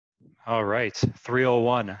All right,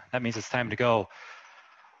 3:01. That means it's time to go.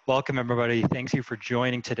 Welcome, everybody. Thank you for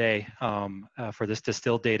joining today for this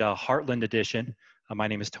Distilled Data Heartland edition. My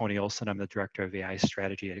name is Tony Olson. I'm the Director of AI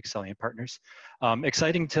Strategy at Excelion Partners.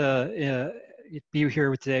 Exciting to be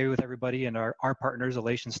here today with everybody and our partners,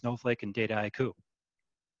 Alation, Snowflake, and Dataiku.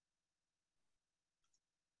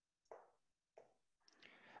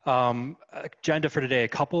 Agenda for today, a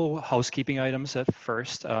couple housekeeping items at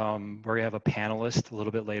first. We're gonna have a panelist a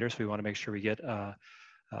little bit later, so we wanna make sure we get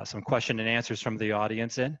some question and answers from the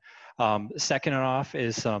audience in. Second off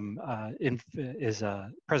is some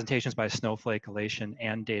presentations by Snowflake, Alation,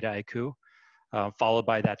 and Dataiku, followed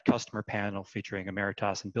by that customer panel featuring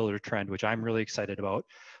Emeritus and Buildertrend, which I'm really excited about,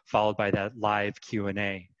 followed by that live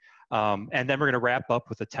Q&A. And then we're gonna wrap up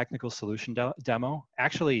with a technical solution demo,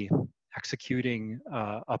 actually executing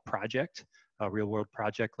a project, a real world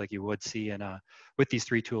project like you would see in with these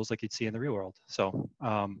three tools like you'd see in the real world. So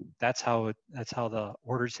that's how the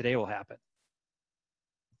order today will happen.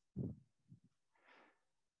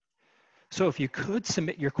 So if you could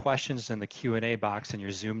submit your questions in the Q&A box in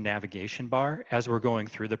your Zoom navigation bar as we're going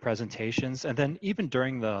through the presentations, and then even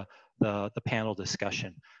during the panel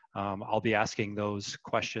discussion, I'll be asking those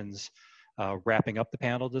questions wrapping up the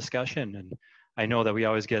panel discussion. And I know that we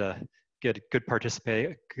always get good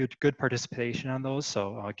participation on those,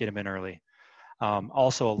 so I'll get them in early.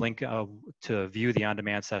 Also, a link to view the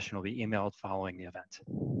on-demand session will be emailed following the event,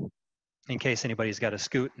 in case anybody's got a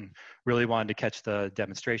scoot and really wanted to catch the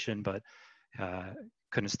demonstration, but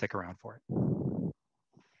couldn't stick around for it.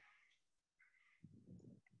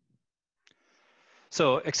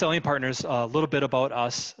 So Excelion Partners, a little bit about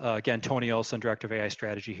us. Again, Tony Olson, Director of AI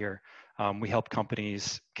Strategy here. We help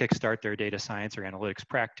companies kickstart their data science or analytics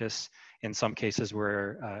practice. In some cases,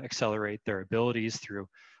 we're accelerate their abilities through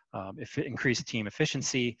increased team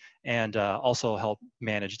efficiency, and also help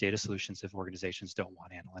manage data solutions if organizations don't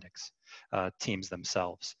want analytics teams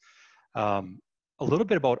themselves. A little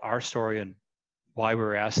bit about our story and why we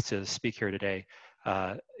were asked to speak here today.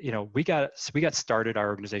 You know, we got started, our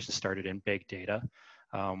organization started in big data.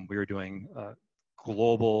 We were doing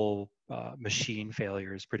global machine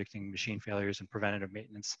failures, predicting machine failures and preventative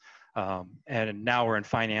maintenance. And now we're in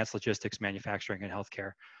finance, logistics, manufacturing, and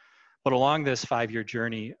healthcare. But along this 5-year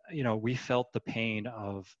journey, you know, we felt the pain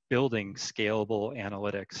of building scalable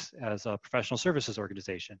analytics as a professional services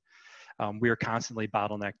organization. We are constantly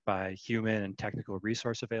bottlenecked by human and technical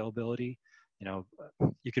resource availability. You know,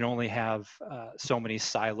 you can only have so many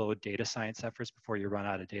siloed data science efforts before you run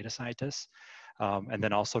out of data scientists. And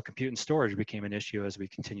then also compute and storage became an issue as we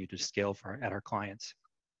continued to scale at our clients.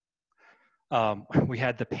 We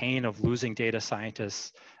had the pain of losing data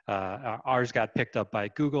scientists. Ours got picked up by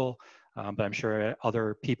Google, but I'm sure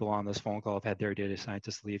other people on this phone call have had their data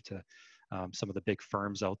scientists leave to some of the big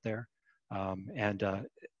firms out there.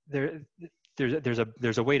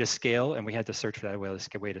 There's a way to scale, and we had to search for that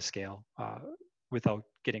way to scale without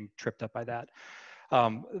getting tripped up by that.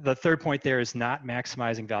 The third point there is not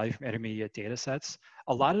maximizing value from intermediate data sets.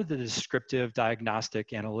 A lot of the descriptive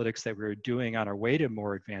diagnostic analytics that we were doing on our way to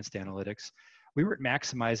more advanced analytics, we weren't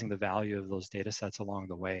maximizing the value of those data sets along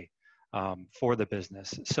the way for the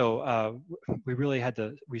business. So we really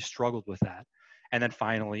we struggled with that. And then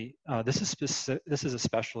finally, this is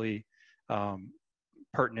especially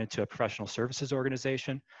pertinent to a professional services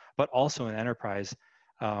organization, but also an enterprise.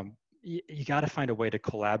 You got to find a way to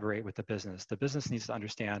collaborate with the business. The business needs to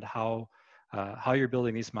understand how you're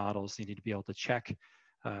building these models. You need to be able to check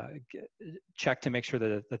to make sure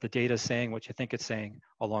that the data is saying what you think it's saying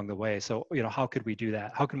along the way. So, you know, how could we do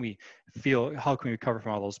that? How can we recover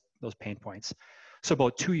from all those pain points? So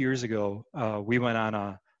about 2 years ago, we went on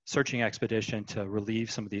a searching expedition to relieve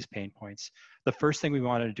some of these pain points. The first thing we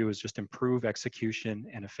wanted to do is just improve execution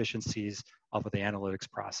and efficiencies of the analytics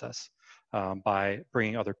process by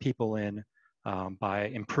bringing other people in,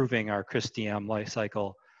 by improving our CRISDM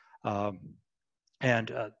lifecycle.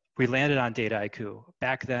 And we landed on Dataiku.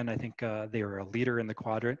 Back then, I think they were a leader in the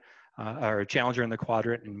quadrant, or a challenger in the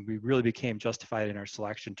quadrant, and we really became justified in our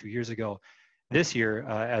selection 2 years ago. This year,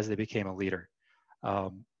 as they became a leader.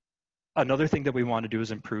 Another thing that we want to do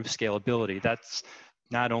is improve scalability. That's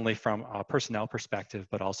not only from a personnel perspective,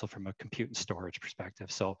 but also from a compute and storage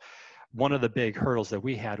perspective. So one of the big hurdles that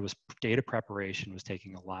we had was data preparation was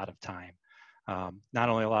taking a lot of time. Not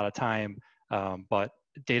only a lot of time, but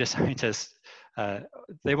data scientists,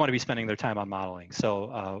 they want to be spending their time on modeling. So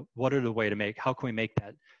how can we make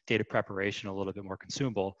that data preparation a little bit more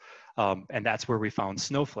consumable? And that's where we found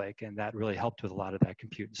Snowflake, and that really helped with a lot of that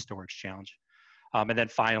compute and storage challenge. And then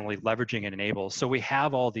finally, leveraging and enable. So we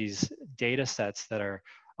have all these data sets that are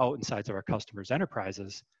out inside of our customers'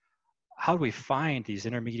 enterprises, how do we find these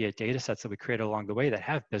intermediate data sets that we create along the way that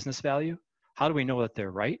have business value? How do we know that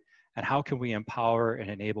they're right? And how can we empower and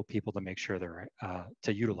enable people to make sure they're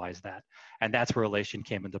to utilize that? And that's where Alation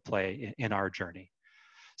came into play in our journey.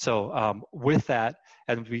 So with that,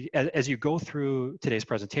 and as you go through today's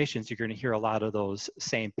presentations, you're going to hear a lot of those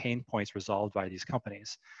same pain points resolved by these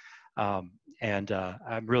companies. I'm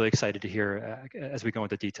really excited to hear as we go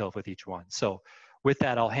into detail with each one. So with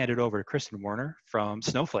that, I'll hand it over to Kristen Warner from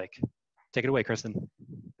Snowflake. Take it away, Kristen.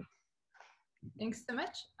 Thanks so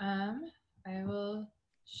much. I will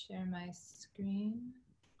share my screen.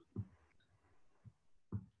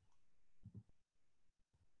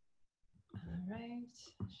 All right,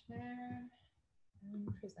 share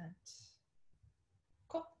and present.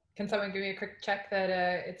 Cool. Can someone give me a quick check that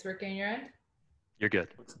it's working on your end? You're good.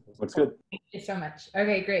 Looks good. Thank you so much.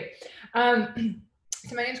 Okay, great.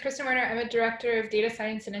 So my name is Kristen Warner. I'm a director of data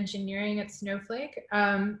science and engineering at Snowflake.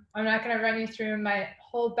 I'm not going to run you through my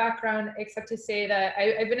whole background, except to say that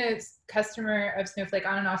I've been a customer of Snowflake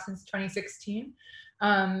on and off since 2016.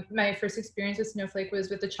 My first experience with Snowflake was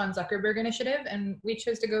with the Chan Zuckerberg initiative, and we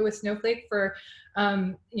chose to go with Snowflake for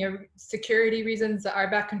security reasons. The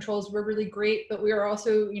RBAC controls were really great, but we were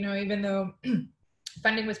also, even though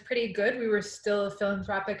funding was pretty good, we were still a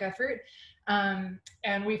philanthropic effort.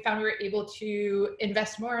 And we found we were able to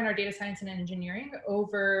invest more in our data science and engineering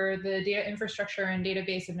over the data infrastructure and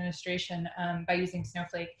database administration by using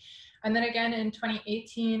Snowflake. And then again in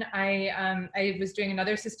 2018, I was doing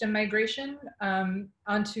another system migration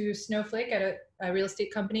onto Snowflake at a real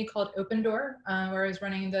estate company called Open Door, where I was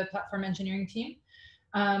running the platform engineering team.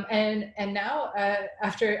 And now,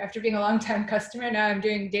 after being a long-time customer, now I'm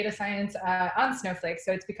doing data science on Snowflake.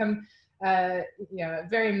 So it's become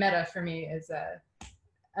very meta for me is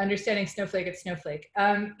understanding Snowflake at Snowflake. So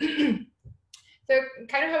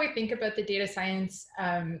kind of how we think about the data science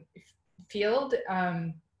field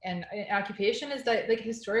and occupation is that, like,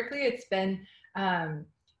 historically it's been,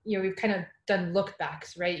 we've kind of done look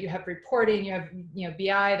backs, right? You have reporting, you have,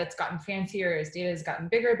 BI that's gotten fancier as data has gotten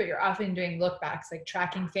bigger, but you're often doing look backs, like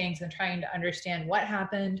tracking things and trying to understand what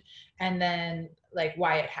happened and then like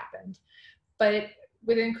why it happened. But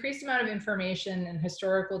with an increased amount of information and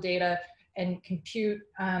historical data and compute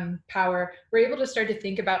power, we're able to start to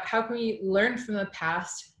think about how can we learn from the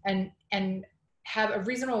past and have a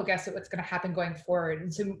reasonable guess at what's going to happen going forward.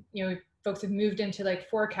 And so, folks have moved into like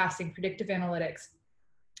forecasting, predictive analytics.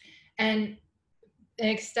 And an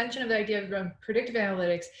extension of the idea of predictive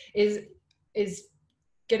analytics is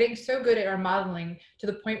getting so good at our modeling to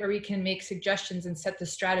the point where we can make suggestions and set the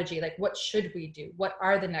strategy, like what should we do? What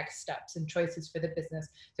are the next steps and choices for the business?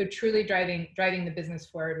 So truly driving the business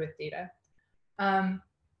forward with data. And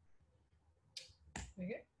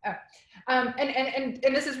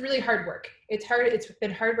this is really hard work. It's hard. It's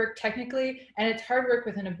been hard work technically, and it's hard work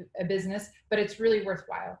within a business, but it's really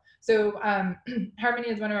worthwhile. So Harmony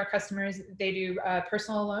is one of our customers. They do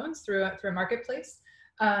personal loans through a marketplace.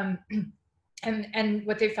 And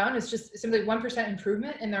what they found is just simply 1%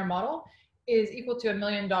 improvement in their model is equal to $1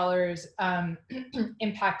 million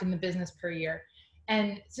impact in the business per year.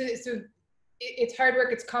 And so it's hard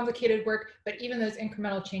work, it's complicated work, but even those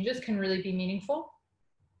incremental changes can really be meaningful.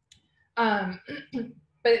 But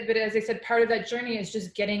as I said, part of that journey is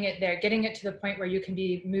just getting it there, getting it to the point where you can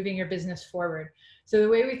be moving your business forward. So the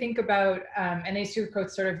way we think about, and these two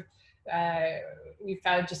quotes sort of, we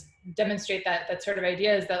found just demonstrate that sort of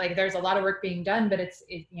idea is that, like, there's a lot of work being done, but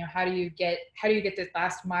how do you get this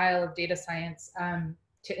last mile of data science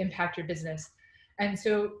to impact your business? And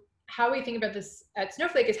so how we think about this at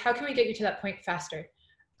Snowflake is how can we get you to that point faster?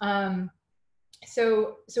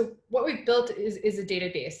 So what we've built is a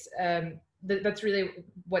database. That's really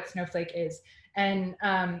what Snowflake is. And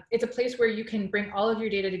it's a place where you can bring all of your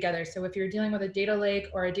data together. So if you're dealing with a data lake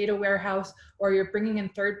or a data warehouse, or you're bringing in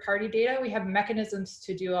third-party data, we have mechanisms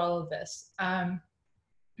to do all of this. And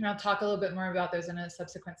I'll talk a little bit more about those in a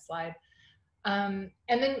subsequent slide. And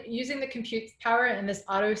then using the compute power and this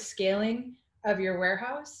auto scaling of your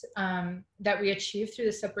warehouse that we achieve through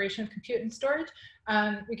the separation of compute and storage,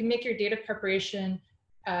 we can make your data preparation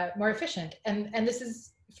more efficient. And this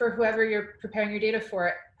is for whoever you're preparing your data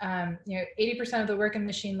for. 80% of the work in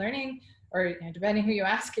machine learning, or depending who you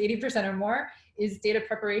ask, 80% or more is data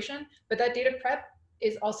preparation. But that data prep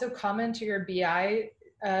is also common to your BI,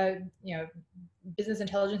 business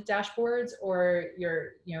intelligence dashboards, or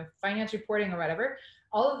your finance reporting or whatever.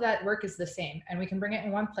 All of that work is the same, and we can bring it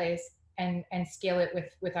in one place and scale it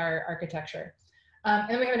with our architecture. And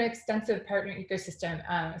then we have an extensive partner ecosystem.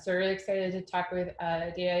 So we're really excited to talk with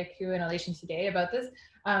Dataiku and Alation today about this,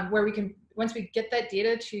 where we can, once we get that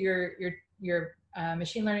data to your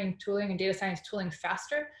machine learning tooling and data science tooling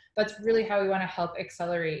faster, that's really how we want to help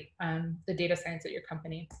accelerate the data science at your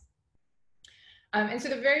company. And so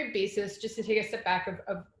the very basis, just to take a step back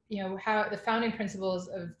of how the founding principles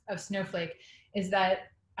of Snowflake is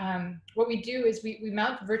that what we do is we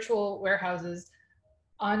mount virtual warehouses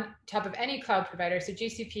on top of any cloud provider, so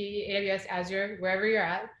GCP, AWS, Azure, wherever you're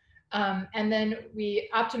at. And then we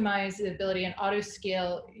optimize the ability and auto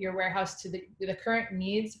scale your warehouse to the current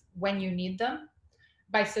needs when you need them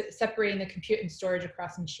by separating the compute and storage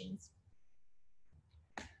across machines.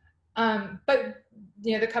 But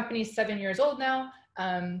the company's 7 years old now,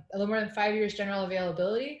 a little more than 5 years general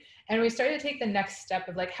availability. And we started to take the next step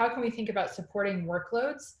of like, how can we think about supporting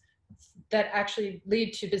workloads that actually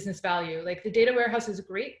lead to business value? Like the data warehouse is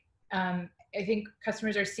great. I think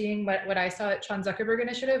customers are seeing what I saw at Sean Zuckerberg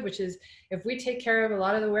Initiative, which is if we take care of a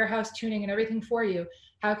lot of the warehouse tuning and everything for you,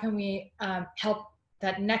 how can we help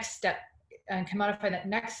that next step and commodify that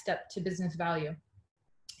next step to business value?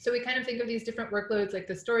 So we kind of think of these different workloads like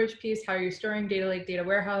the storage piece, how you're storing data like data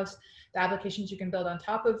warehouse, the applications you can build on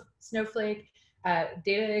top of Snowflake,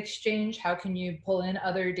 data exchange, how can you pull in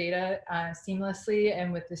other data seamlessly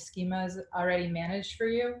and with the schemas already managed for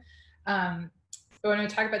you. But what I'm going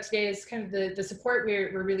to talk about today is kind of the support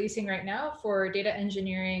we're releasing right now for data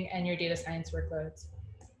engineering and your data science workloads.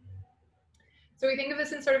 So we think of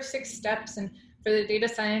this in sort of 6 steps, and for the data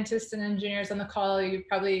scientists and engineers on the call, you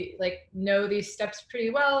probably know these steps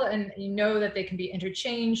pretty well, and you know that they can be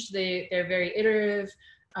interchanged. They're very iterative,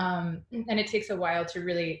 and it takes a while to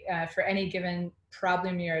really, for any given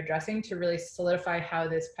problem you're addressing, to really solidify how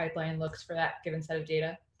this pipeline looks for that given set of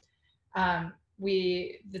data.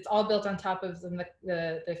 It's all built on top of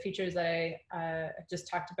the features that I just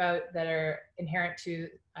talked about that are inherent to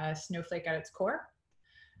Snowflake at its core.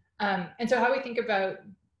 And so how we think about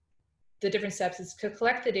the different steps is to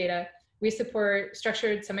collect the data. We support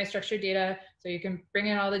structured, semi-structured data, so you can bring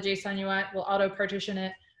in all the JSON you want. We'll auto-partition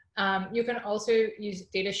it. You can also use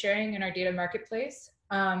data sharing in our data marketplace.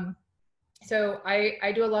 So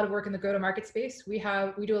I do a lot of work in the go-to-market space. We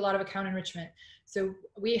do a lot of account enrichment. So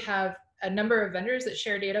we have a number of vendors that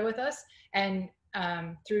share data with us, and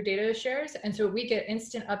through data shares, and so we get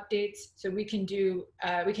instant updates. So we can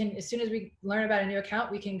as soon as we learn about a new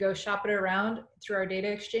account, we can go shop it around through our data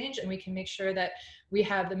exchange, and we can make sure that we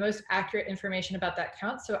have the most accurate information about that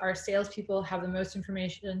account. So our salespeople have the most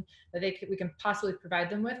information that we can possibly provide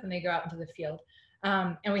them with when they go out into the field.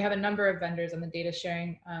 And we have a number of vendors on the data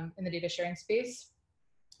sharing in the data sharing space.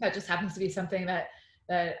 That just happens to be something that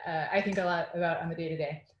I think a lot about on the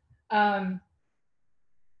day-to-day.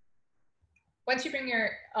 Once you bring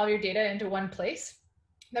all your data into one place,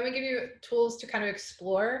 then we give you tools to kind of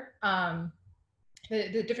explore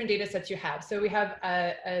the different data sets you have. So we have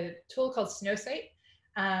a tool called Snowsight.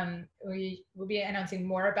 We will be announcing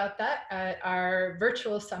more about that at our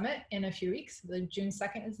virtual summit in a few weeks. June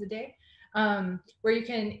 2nd is the day, where you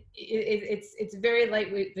can, it's very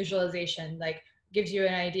lightweight visualization, like gives you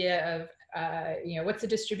an idea of, what's the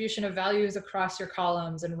distribution of values across your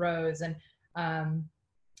columns and rows, and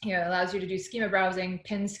it allows you to do schema browsing,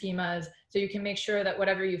 pin schemas, so you can make sure that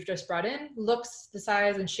whatever you've just brought in looks the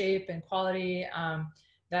size and shape and quality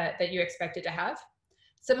that you expect it to have.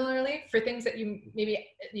 Similarly, for things that maybe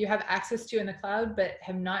you have access to in the cloud but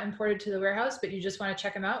have not imported to the warehouse, but you just want to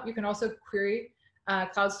check them out, you can also query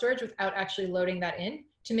cloud storage without actually loading that in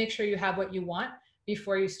to make sure you have what you want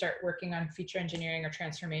before you start working on feature engineering or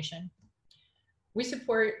transformation. We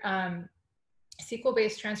support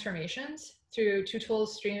SQL-based transformations through 2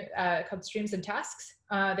 tools called Streams and Tasks.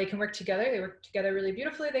 They can work together. They work together really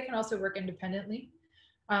beautifully. They can also work independently.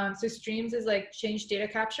 So Streams is like change data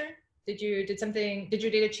capture. Did your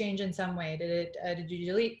data change in some way? Did you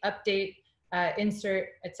delete, update, insert,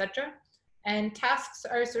 etc.? And tasks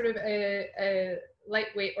are sort of a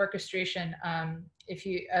lightweight orchestration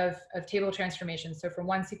of table transformations. So from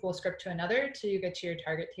one SQL script to another till you get to your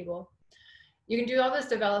target table. You can do all this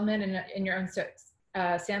development in your own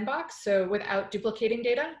sandbox, so without duplicating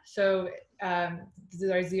data. So this is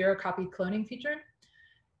our 0 copy cloning feature.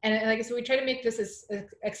 And like I said, we try to make this as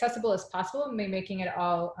accessible as possible, making it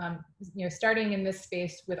all, starting in this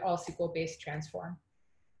space with all SQL-based transform.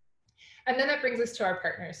 And then that brings us to our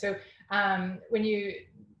partners. So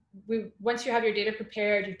once you have your data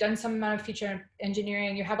prepared, you've done some amount of feature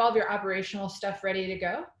engineering, you have all of your operational stuff ready to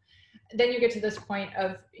go, then you get to this point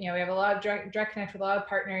of, we have a lot of direct connect with a lot of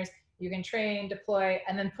partners. You can train, deploy,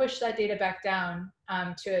 and then push that data back down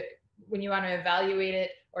to when you want to evaluate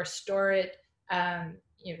it or store it,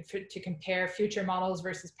 to compare future models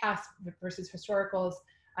versus past versus historicals.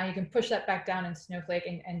 You can push that back down in Snowflake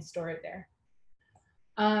and store it there.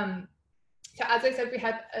 So as I said, we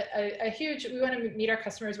have a huge, we want to meet our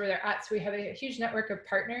customers where they're at. So we have a huge network of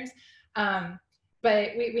partners,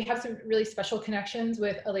 but we have some really special connections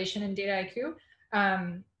with Alation and Dataiku.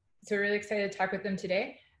 So we're really excited to talk with them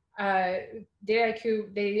today.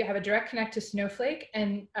 Dataiku, they have a direct connect to Snowflake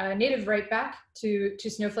and native write back to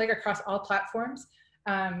Snowflake across all platforms,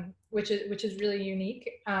 which is really unique.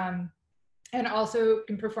 And also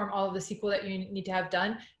can perform all of the SQL that you need to have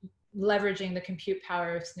done, leveraging the compute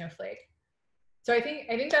power of Snowflake. So I think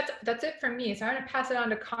that's it from me. So I'm going to pass it on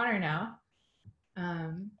to Connor now.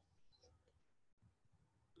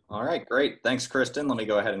 All right, great. Thanks, Kristen. Let me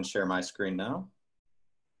go ahead and share my screen now.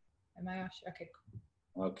 Am I off? Okay,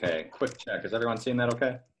 cool. Okay, quick check. Is everyone seeing that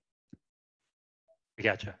okay? We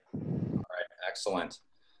gotcha. All right, excellent.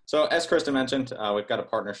 So as Kristen mentioned, we've got a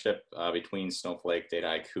partnership between Snowflake,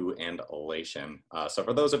 Dataiku, and Alation. So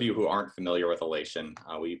for those of you who aren't familiar with Alation,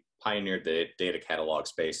 we pioneered the data catalog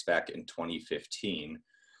space back in 2015.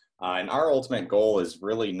 And our ultimate goal is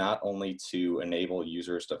really not only to enable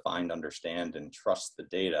users to find, understand, and trust the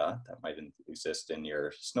data that might exist in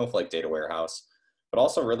your Snowflake data warehouse, but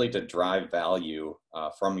also really to drive value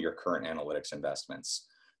from your current analytics investments.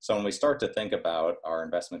 So when we start to think about our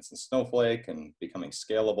investments in Snowflake and becoming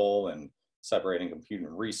scalable and separating compute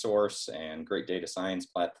and resource and great data science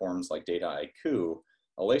platforms like Dataiku,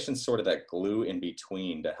 Alation's sort of that glue in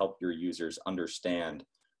between to help your users understand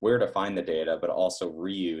where to find the data, but also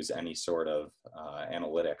reuse any sort of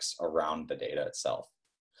analytics around the data itself.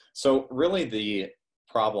 So really the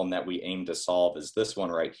problem that we aim to solve is this one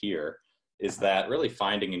right here, is that really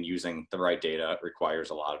finding and using the right data requires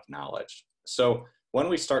a lot of knowledge. So when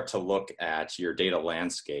we start to look at your data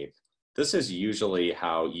landscape, this is usually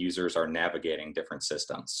how users are navigating different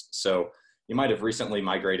systems. So you might have recently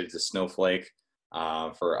migrated to Snowflake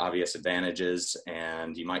for obvious advantages,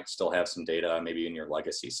 and you might still have some data maybe in your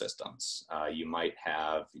legacy systems. You might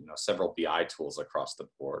have several BI tools across the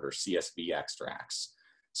board or CSV extracts.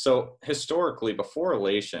 So historically, before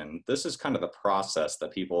Alation, this is kind of the process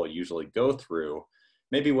that people usually go through,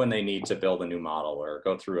 maybe when they need to build a new model or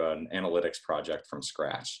go through an analytics project from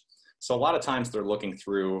scratch. So a lot of times they're looking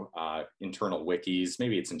through internal wikis,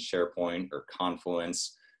 maybe it's in SharePoint or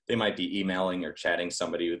Confluence. They might be emailing or chatting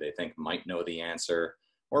somebody who they think might know the answer,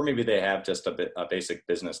 or maybe they have just a basic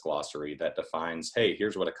business glossary that defines, hey,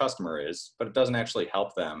 here's what a customer is, but it doesn't actually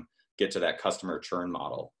help them get to that customer churn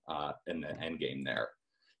model in the end game there.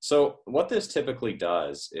 So what this typically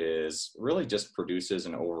does is really just produces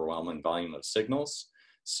an overwhelming volume of signals.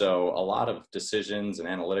 So a lot of decisions and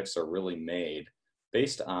analytics are really made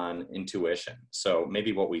based on intuition. So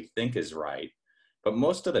maybe what we think is right, but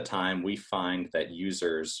most of the time we find that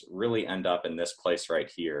users really end up in this place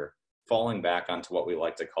right here, falling back onto what we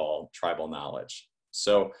like to call tribal knowledge.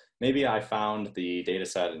 So maybe I found the data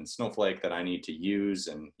set in Snowflake that I need to use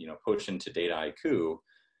and push into Dataiku.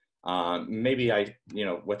 Maybe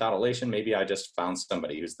without Alation, maybe I just found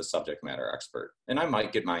somebody who's the subject matter expert, and I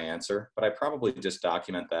might get my answer, but I probably just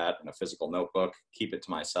document that in a physical notebook, keep it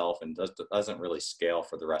to myself, and doesn't really scale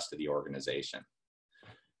for the rest of the organization.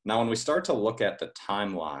 Now, when we start to look at the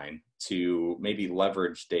timeline to maybe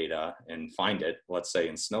leverage data and find it, let's say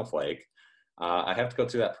in Snowflake, I have to go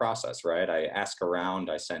through that process, right? I ask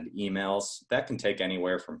around, I send emails. That can take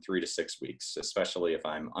anywhere from 3 to 6 weeks, especially if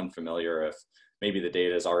I'm unfamiliar, if maybe the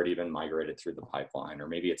data has already been migrated through the pipeline, or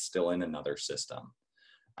maybe it's still in another system.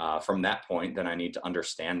 From that point, then I need to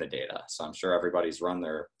understand the data. So I'm sure everybody's run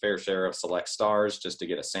their fair share of select stars just to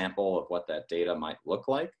get a sample of what that data might look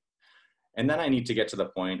like. And then I need to get to the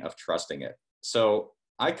point of trusting it. So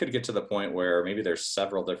I could get to the point where maybe there's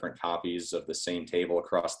several different copies of the same table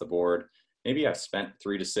across the board. Maybe I've spent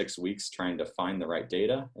 3 to 6 weeks trying to find the right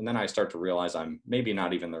data, and then I start to realize I'm maybe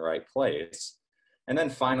not even the right place. And then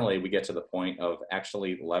finally, we get to the point of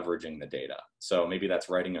actually leveraging the data. So maybe that's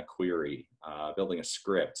writing a query, building a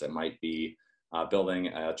script. It might be building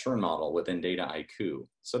a churn model within Dataiku.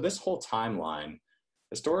 So this whole timeline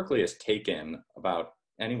historically has taken about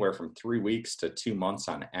anywhere from 3 weeks to 2 months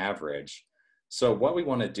on average. So what we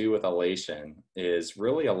want to do with Alation is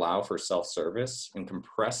really allow for self-service and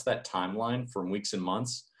compress that timeline from weeks and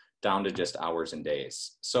months down to just hours and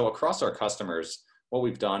days. So across our customers, what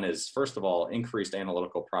we've done is, first of all, increased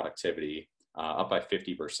analytical productivity up by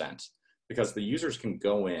 50%, because the users can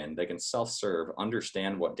go in, they can self-serve,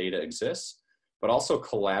 understand what data exists, but also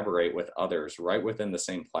collaborate with others right within the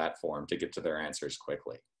same platform to get to their answers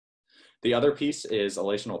quickly. The other piece is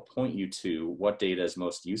Alation will point you to what data is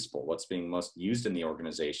most useful, what's being most used in the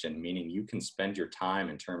organization, meaning you can spend your time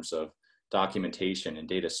in terms of documentation and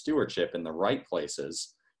data stewardship in the right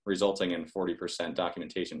places, resulting in 40%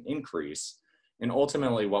 documentation increase, And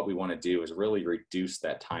ultimately what we want to do is really reduce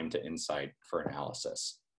that time to insight for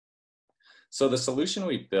analysis. So the solution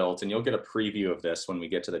we built, and you'll get a preview of this when we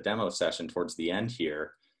get to the demo session towards the end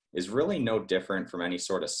here, is really no different from any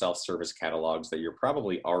sort of self-service catalogs that you're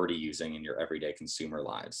probably already using in your everyday consumer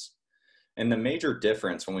lives. And the major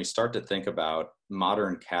difference when we start to think about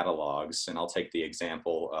modern catalogs, and I'll take the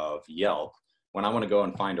example of Yelp, when I want to go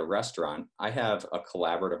and find a restaurant, I have a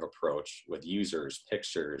collaborative approach with users,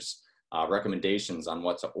 pictures, recommendations on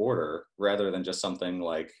what to order, rather than just something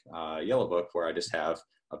like Yellow Book, where I just have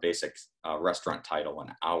a basic restaurant title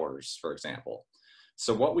and hours, for example.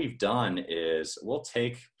 So what we've done is we'll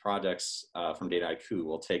take projects from Dataiku,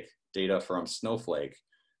 we'll take data from Snowflake,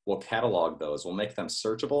 we'll catalog those, we'll make them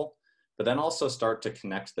searchable, but then also start to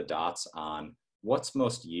connect the dots on what's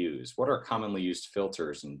most used, what are commonly used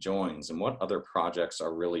filters and joins, and what other projects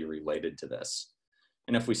are really related to this.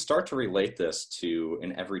 And if we start to relate this to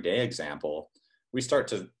an everyday example, we start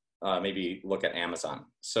to maybe look at Amazon.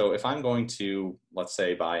 So if I'm going to, let's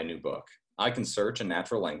say, buy a new book, I can search in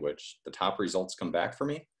natural language, the top results come back for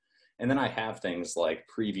me, and then I have things like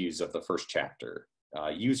previews of the first chapter,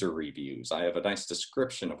 user reviews, I have a nice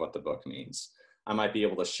description of what the book means. I might be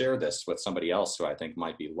able to share this with somebody else who I think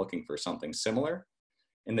might be looking for something similar.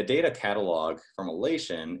 And the data catalog from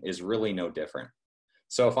Alation is really no different.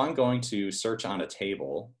 So if I'm going to search on a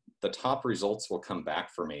table, the top results will come back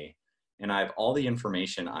for me, and I have all the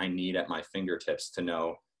information I need at my fingertips to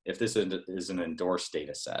know if this is an endorsed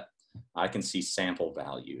data set. I can see sample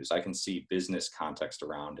values, I can see business context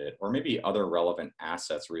around it, or maybe other relevant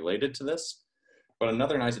assets related to this. But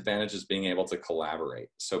another nice advantage is being able to collaborate.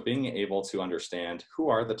 So being able to understand who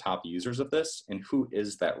are the top users of this and who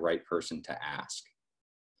is that right person to ask.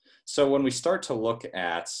 So when we start to look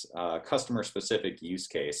at customer specific use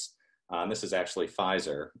case, this is actually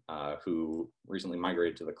Pfizer, who recently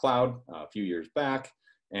migrated to the cloud a few years back,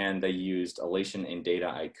 and they used Alation and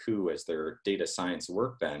Dataiku as their data science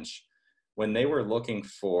workbench. When they were looking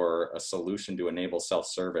for a solution to enable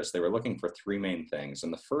self-service, they were looking for three main things.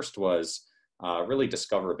 And the first was really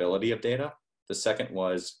discoverability of data. The second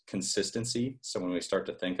was consistency. So when we start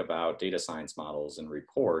to think about data science models and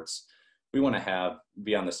reports, we want to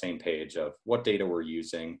be on the same page of what data we're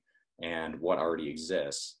using and what already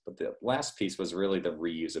exists. But the last piece was really the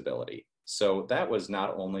reusability. So that was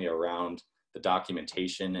not only around the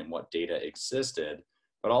documentation and what data existed,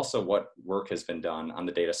 but also what work has been done on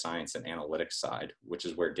the data science and analytics side, which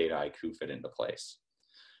is where Dataiku fit into place.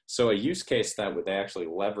 So a use case that they actually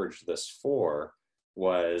leveraged this for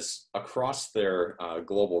was across their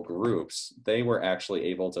global groups, they were actually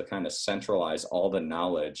able to kind of centralize all the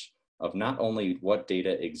knowledge of not only what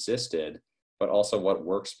data existed, but also what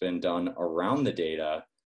work's been done around the data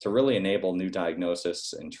to really enable new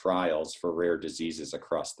diagnosis and trials for rare diseases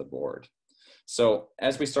across the board. So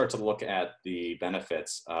as we start to look at the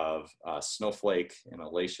benefits of Snowflake and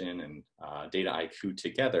Alation and Dataiku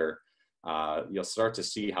together, you'll start to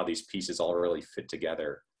see how these pieces all really fit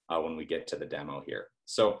together when we get to the demo here.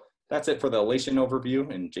 So that's it for the Alation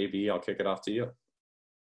overview, and JB, I'll kick it off to you.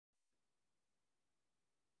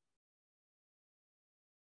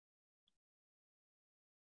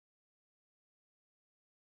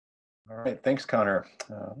 All right, thanks, Connor.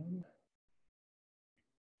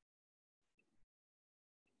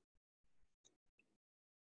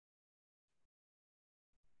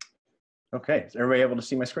 Okay, is everybody able to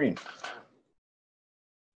see my screen?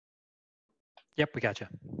 Yep, we got you.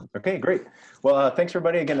 Okay, great. Well, thanks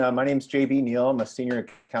everybody. Again, my name is JB Neal. I'm a senior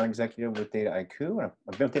account executive with Dataiku.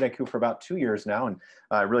 I've been with Dataiku for about 2 years now, and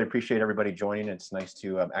I really appreciate everybody joining. It's nice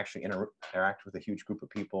to actually interact with a huge group of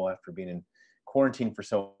people after being in quarantine for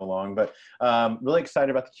so long, but really excited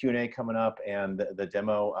about the Q&A coming up and the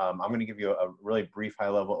demo. I'm going to give you a really brief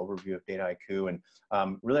high-level overview of Dataiku,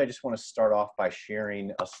 and really I just want to start off by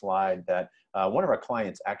sharing a slide that one of our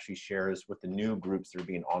clients actually shares with the new groups that are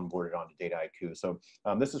being onboarded onto Dataiku. So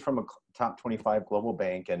this is from a top 25 global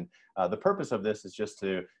bank, and the purpose of this is just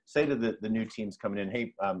to say to the new teams coming in,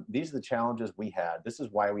 hey, these are the challenges we had. This is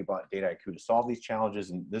why we bought Dataiku, to solve these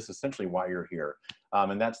challenges, and this is essentially why you're here.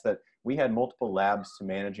 And that's that we had multiple labs to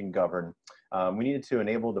manage and govern. We needed to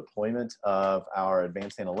enable deployment of our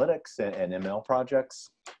advanced analytics and ML projects.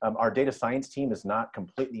 Our data science team is not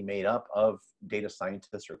completely made up of data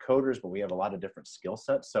scientists or coders, but we have a lot of different skill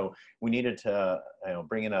sets. So we needed to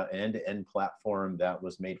bring in an end-to-end platform that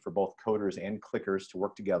was made for both coders and clickers to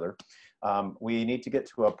work together. We need to get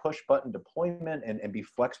to a push button deployment and be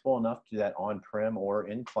flexible enough to do that on-prem or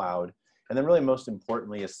in cloud. And then really most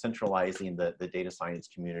importantly is centralizing the data science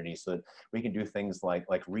community so that we can do things like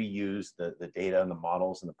reuse the data and the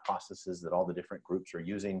models and the processes that all the different groups are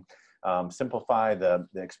using. simplify the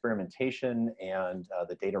experimentation and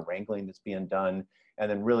the data wrangling that's being done, and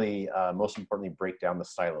then really, most importantly, break down the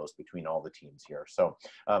silos between all the teams here. So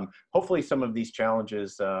hopefully some of these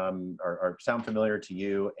challenges sound familiar to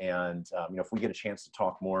you, and if we get a chance to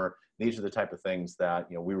talk more, these are the type of things that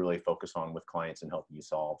we really focus on with clients and helping you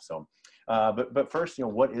solve. So, but first,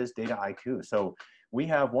 what is Dataiku? So we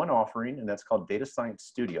have one offering, and that's called Data Science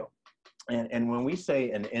Studio. And when we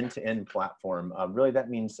say an end-to-end platform, really that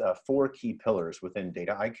means 4 key pillars within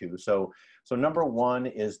Dataiku. So number 1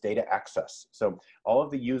 is data access. So all of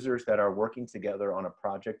the users that are working together on a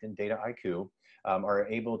project in Dataiku are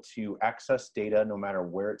able to access data no matter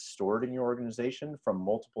where it's stored in your organization from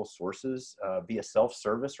multiple sources via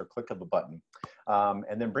self-service or click of a button.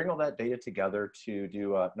 And then bring all that data together to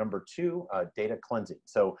do number 2, data cleansing.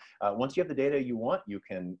 So once you have the data you want, you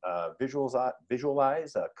can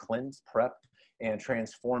visualize, cleanse, prep, and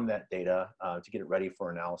transform that data to get it ready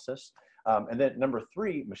for analysis. And then number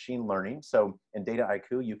 3, machine learning. So in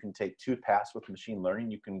Dataiku, you can take 2 paths with machine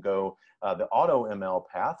learning. You can go the auto ML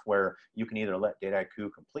path, where you can either let Dataiku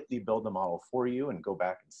completely build the model for you and go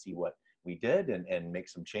back and see what we did and make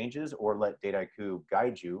some changes, or let Dataiku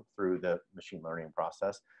guide you through the machine learning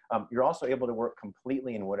process. You're also able to work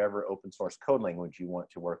completely in whatever open source code language you want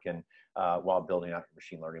to work in while building out your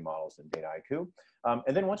machine learning models in Dataiku.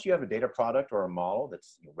 And then once you have a data product or a model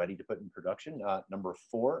that's ready to put in production, number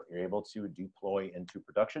 4, you're able to deploy into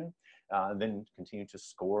production, and then continue to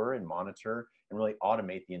score and monitor and really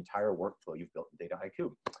automate the entire workflow you've built in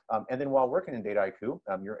Dataiku. And then while working in Dataiku,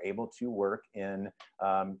 you're able to work in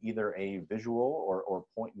either a visual or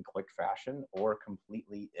point and click fashion, or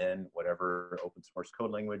completely in whatever open source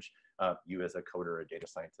code language you as a coder or a data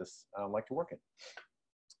scientist like to work in.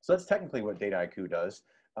 So that's technically what Dataiku does.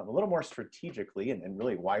 A little more strategically, and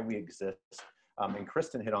really why we exist. And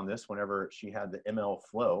Kristen hit on this whenever she had the ML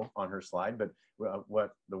flow on her slide, but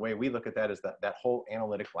the way we look at that is that whole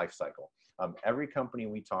analytic life cycle. Every company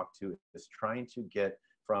we talk to is trying to get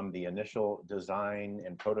from the initial design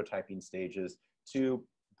and prototyping stages to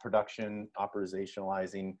production,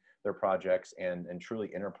 operationalizing their projects, and truly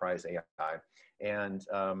enterprise AI. And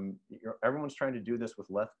everyone's trying to do this with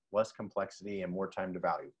less complexity and more time to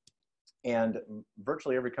value. And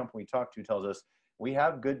virtually every company we talk to tells us we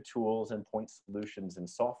have good tools and point solutions and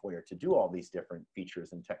software to do all these different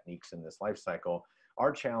features and techniques in this life cycle.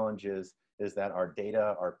 Our challenge is that our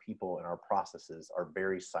data, our people, and our processes are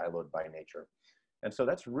very siloed by nature. And so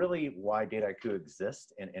that's really why Dataiku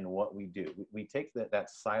exists and what we do. We take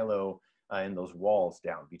that silo and those walls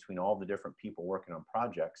down between all the different people working on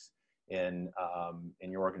projects in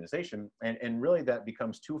your organization. And really that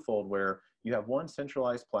becomes twofold, where you have one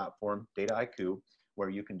centralized platform, Dataiku, where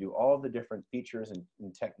you can do all the different features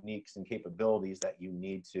and techniques and capabilities that you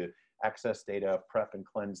need to access data, prep and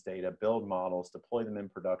cleanse data, build models, deploy them in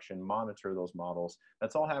production, monitor those models.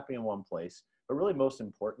 That's all happening in one place. But really, most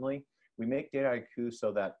importantly, we make Dataiku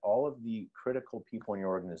so that all of the critical people in your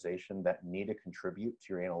organization that need to contribute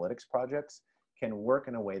to your analytics projects can work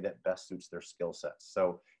in a way that best suits their skill sets.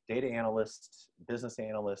 So data analysts, business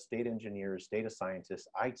analysts, data engineers, data scientists,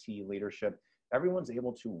 IT leadership, everyone's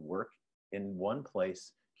able to work in one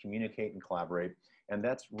place, communicate and collaborate. And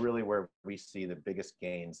that's really where we see the biggest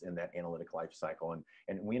gains in that analytic life cycle.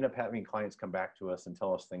 And we end up having clients come back to us and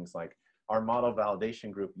tell us things like, our model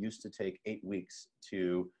validation group used to take 8 weeks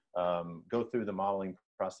to go through the modeling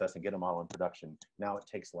process and get a model in production. Now it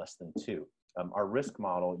takes less than 2. Our risk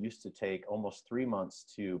model used to take almost 3 months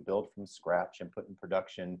to build from scratch and put in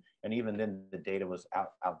production. And even then the data was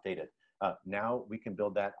outdated. Now we can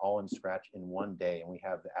build that all in scratch in 1 day, and we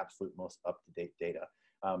have the absolute most up-to-date data.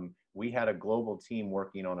 We had a global team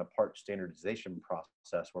working on a part standardization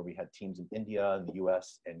process where we had teams in India, and the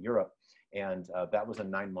US, and Europe. And that was a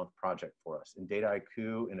 9-month project for us. In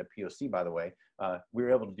Dataiku, in a POC, by the way, we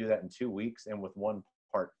were able to do that in 2 weeks, and with one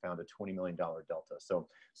part found a $20 million delta. So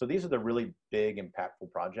these are the really big,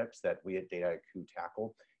 impactful projects that we at Dataiku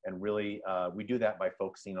tackle. And really, we do that by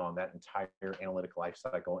focusing on that entire analytic life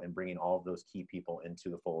cycle and bringing all of those key people into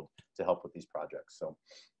the fold to help with these projects. So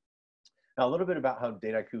now a little bit about how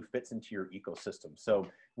Dataiku fits into your ecosystem. So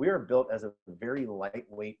we are built as a very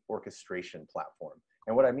lightweight orchestration platform.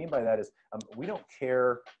 And what I mean by that is we don't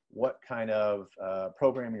care what kind of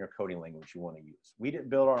programming or coding language you want to use. We didn't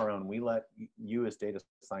build our own. We let you as data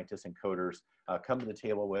scientists and coders come to the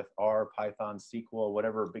table with R, Python, SQL,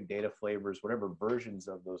 whatever big data flavors, whatever versions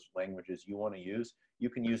of those languages you want to use. You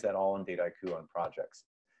can use that all in Dataiku on projects.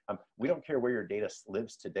 We don't care where your data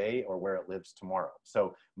lives today or where it lives tomorrow.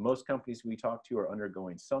 So most companies we talk to are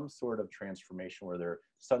undergoing some sort of transformation where they're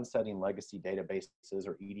sunsetting legacy databases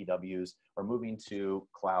or EDWs or moving to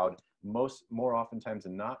cloud. more oftentimes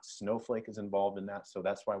than not, Snowflake is involved in that. So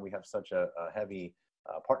that's why we have such a heavy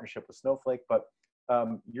partnership with Snowflake. But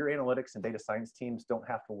your analytics and data science teams don't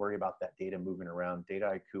have to worry about that data moving around.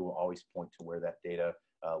 Dataiku will always point to where that data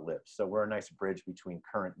lives. So we're a nice bridge between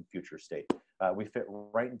current and future state. We fit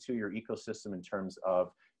right into your ecosystem in terms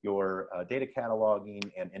of your data cataloging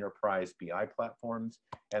and enterprise BI platforms.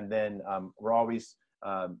 And then we're always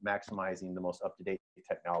maximizing the most up-to-date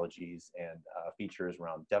technologies and features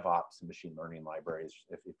around DevOps and machine learning libraries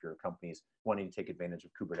if your company's wanting to take advantage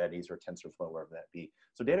of Kubernetes or TensorFlow, wherever that be.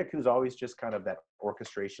 So Dataiku is always just kind of that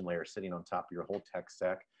orchestration layer sitting on top of your whole tech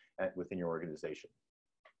stack within your organization.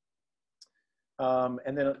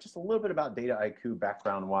 And then just a little bit about Dataiku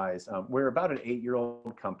background-wise. We're about an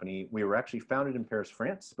 8-year-old company. We were actually founded in Paris,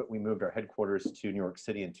 France, but we moved our headquarters to New York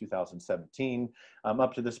City in 2017.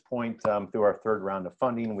 Up to this point, through our third round of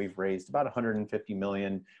funding, we've raised about 150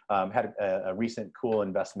 million, had a recent cool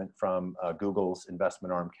investment from Google's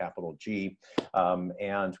investment arm, Capital G.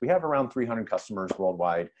 And we have around 300 customers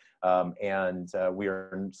worldwide. We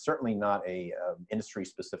are certainly not a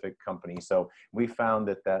industry-specific company. So we found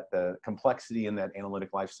that the complexity in that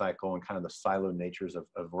analytic lifecycle and kind of the siloed natures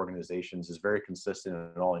of organizations is very consistent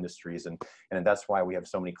in all industries. And that's why we have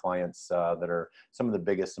so many clients that are some of the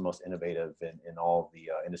biggest and most innovative in all of the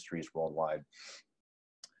industries worldwide.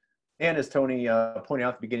 And as Tony pointed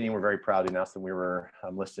out at the beginning, we're very proud to announce that we were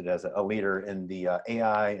listed as a leader in the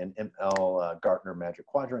AI and ML Gartner Magic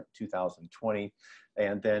Quadrant 2020.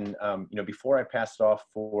 And then, before I pass it off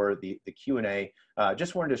for the Q&A,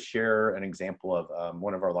 just wanted to share an example of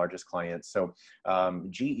one of our largest clients. So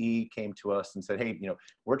GE came to us and said, hey,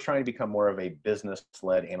 we're trying to become more of a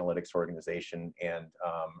business-led analytics organization and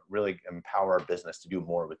really empower our business to do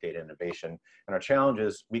more with data innovation. And our challenge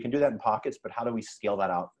is we can do that in pockets, but how do we scale that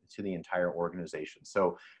out to the entire organization?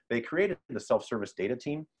 So they created the self-service data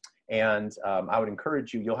team. And I would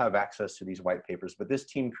encourage you, you'll have access to these white papers, but this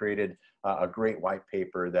team created a great white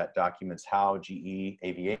paper that documents how GE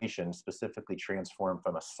Aviation specifically transformed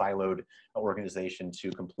from a siloed organization to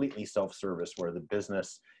completely self-service, where the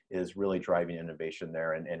business is really driving innovation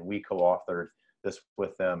there. And we co-authored this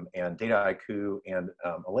with them, and Dataiku and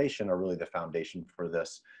Alation are really the foundation for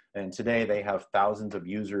this. And today they have thousands of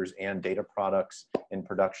users and data products in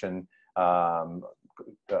production,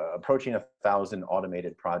 approaching 1,000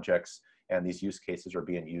 automated projects, and these use cases are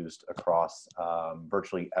being used across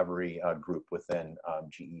virtually every group within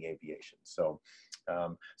GE Aviation. So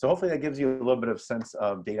hopefully that gives you a little bit of sense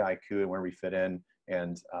of Dataiku and where we fit in.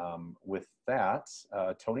 And with that,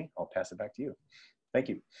 Tony, I'll pass it back to you. Thank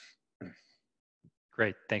you.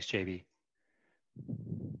 Great, thanks, JB.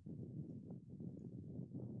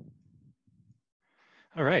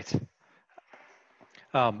 All right.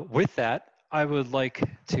 With that, I would like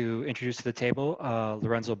to introduce to the table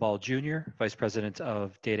Lorenzo Ball Jr., Vice President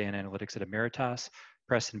of Data and Analytics at Emeritus,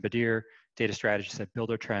 Preston Badir, Data Strategist at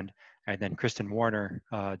Buildertrend, and then Kristen Warner,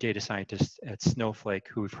 Data Scientist at Snowflake,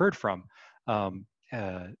 who we've heard from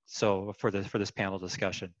so for this panel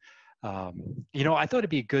discussion. I thought it'd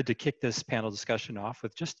be good to kick this panel discussion off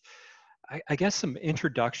with just, I guess, some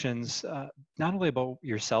introductions, not only about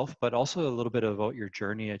yourself, but also a little bit about your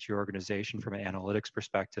journey at your organization from an analytics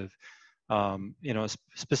perspective.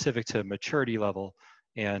 Specific to maturity level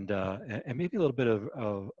and maybe a little bit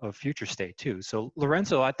of future state too. So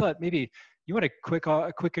Lorenzo, I thought maybe you want to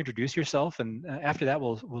quick introduce yourself, and after that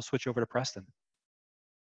we'll switch over to Preston.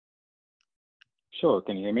 Sure.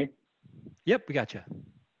 Can you hear me? Yep, we got you.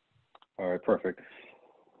 All right, perfect.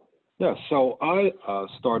 Yeah, so I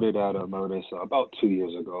started at Emeritus about 2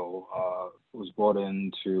 years ago. Was brought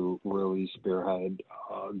in to really spearhead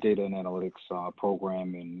data and analytics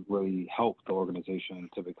program and really help the organization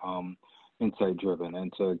to become insight driven.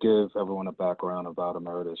 And to give everyone a background about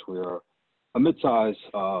Emeritus, we are a mid-sized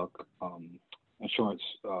insurance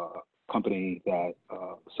company that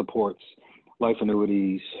supports life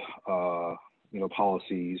annuities,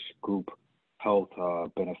 policies, group health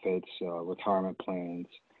benefits, retirement plans,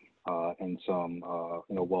 and some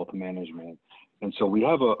wealth management. And so we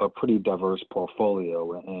have a pretty diverse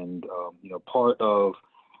portfolio. And part of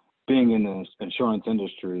being in the insurance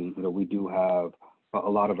industry, we do have a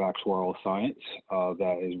lot of actuarial science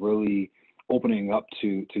that is really opening up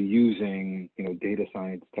to using data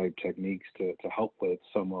science type techniques to help with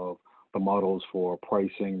some of the models for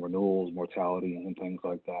pricing, renewals, mortality, and things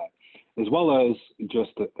like that, as well as just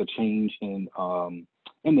the change in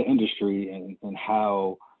the industry and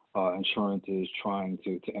how insurance is trying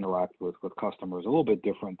to interact with customers a little bit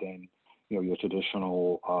different than your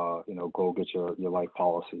traditional go get your life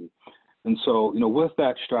policy. And so with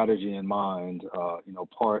that strategy in mind,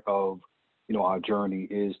 part of our journey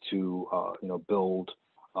is to, build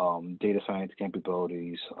data science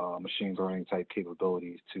capabilities, machine learning type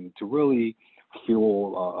capabilities to really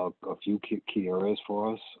fuel a few key areas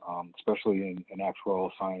for us, especially in actuarial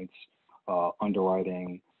science,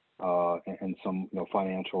 underwriting, and some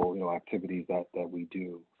financial activities that we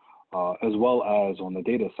do, as well as on the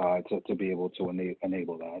data side to be able to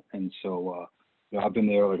enable that. And so I've been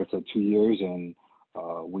there, like I said, 2 years, and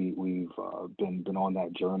we've been on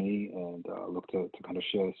that journey, and look to kind of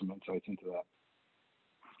share some insights into that.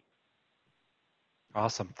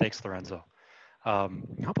 Awesome. Thanks, Lorenzo. How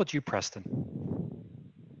about you, Preston?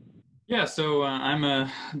 Yeah, so I'm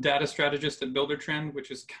a data strategist at Buildertrend, which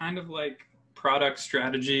is kind of like product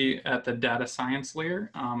strategy at the data science layer.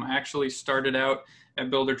 I actually started out at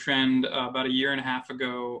Buildertrend about 1.5 years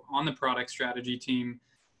ago on the product strategy team,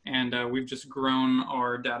 and we've just grown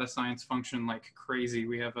our data science function like crazy.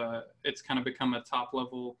 It's kind of become a top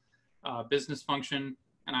level business function,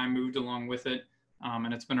 and I moved along with it,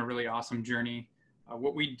 and it's been a really awesome journey.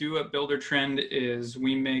 What we do at Buildertrend is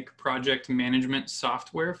we make project management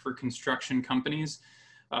software for construction companies.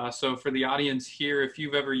 So for the audience here, if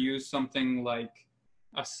you've ever used something like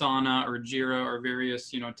Asana or Jira or various,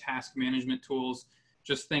 task management tools,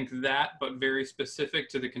 just think that, but very specific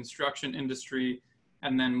to the construction industry,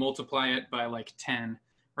 and then multiply it by like 10,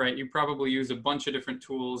 right? You probably use a bunch of different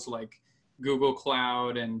tools like Google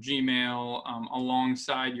Cloud and Gmail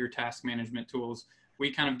alongside your task management tools. We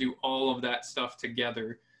kind of do all of that stuff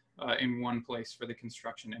together in one place for the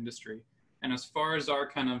construction industry. And as far as our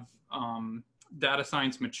kind of data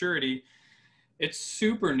science maturity, it's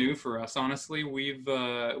super new for us. Honestly, we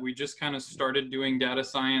just kind of started doing data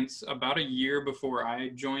science about 1 year before I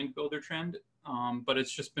joined Buildertrend, but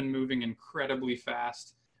it's just been moving incredibly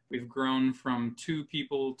fast. We've grown from 2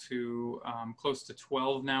 people to close to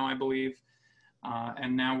 12 now, I believe.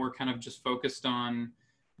 And now we're kind of just focused on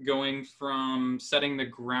going from setting the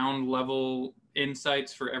ground level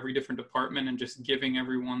insights for every different department and just giving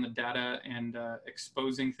everyone the data and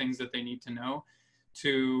exposing things that they need to know,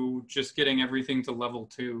 to just getting everything to level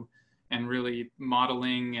 2 and really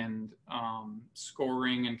modeling and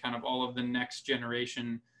scoring and kind of all of the next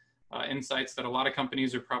generation insights that a lot of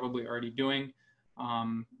companies are probably already doing,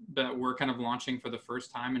 that we're kind of launching for the first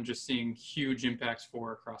time and just seeing huge impacts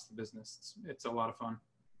for across the business. It's a lot of fun.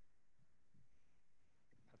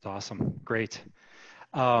 That's awesome. Great.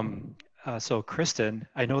 So Kristen,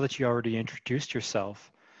 I know that you already introduced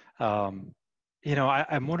yourself. I'm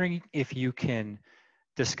wondering if you can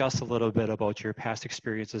discuss a little bit about your past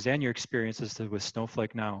experiences and your experiences with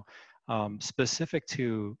Snowflake now, specific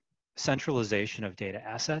to centralization of data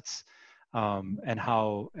assets, and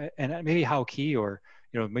maybe how key, or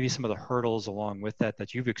maybe some of the hurdles along with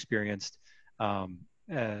that you've experienced,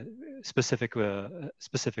 specific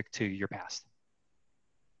to your past.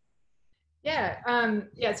 Yeah.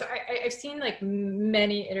 So I've seen like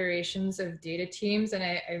many iterations of data teams, and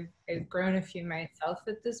I've grown a few myself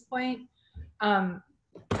at this point. I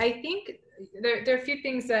think there are a few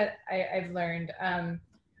things that I've learned.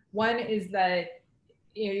 One is that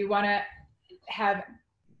you want to have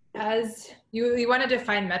you want to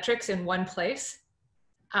define metrics in one place.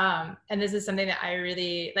 And this is something that I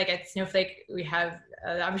really like at Snowflake. We have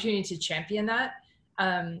the opportunity to champion that.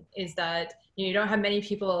 Is that you don't have many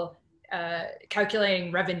people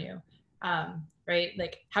calculating revenue, right?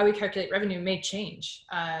 Like how we calculate revenue may change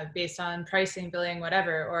based on pricing, billing,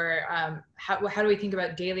 whatever, or how do we think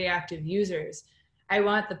about daily active users? I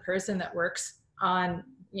want the person that works on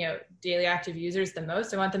daily active users the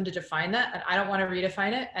most. I want them to define that, and I don't want to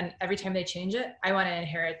redefine it. And every time they change it, I want to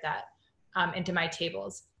inherit that into my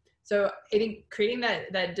tables. So I think creating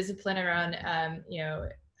that discipline around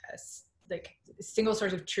like single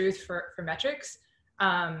source of truth for metrics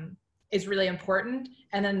is really important.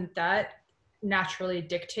 And then that naturally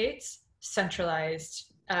dictates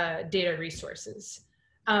centralized data resources.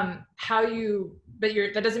 That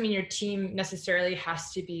doesn't mean your team necessarily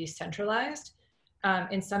has to be centralized.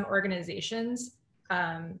 In some organizations,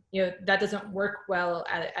 that doesn't work well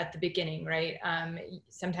at the beginning, right?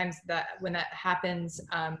 Sometimes when that happens,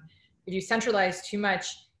 if you centralize too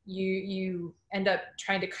much, you end up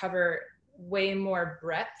trying to cover way more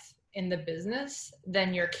breadth in the business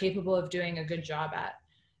than you're capable of doing a good job at.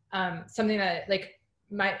 Something that like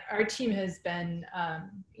our team has been,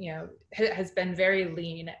 has been very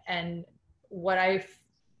lean, and what I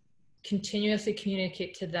continuously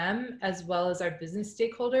communicate to them as well as our business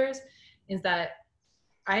stakeholders is that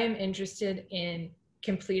I am interested in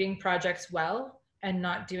completing projects well and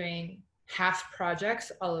not doing half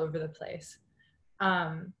projects all over the place.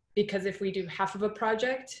 because if we do half of a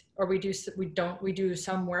project, or we do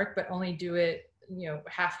some work but only do it, you know,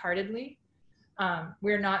 half-heartedly,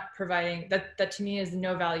 we're not providing that. That to me is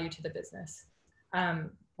no value to the business.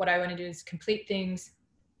 What I want to do is complete things,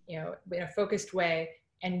 you know, in a focused way,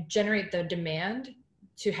 and generate the demand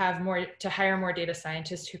to hire more data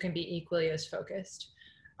scientists who can be equally as focused.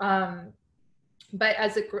 But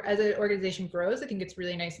as an organization grows, I think it's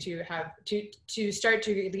really nice to have to start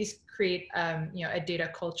to at least create you know, a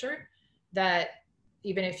data culture that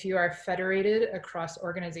even if you are federated across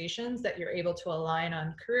organizations, that you're able to align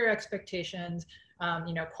on career expectations,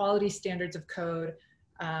 you know, quality standards of code,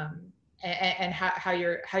 and how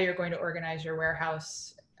you're going to organize your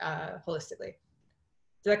warehouse holistically.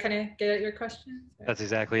 Does that kind of get at your question? That's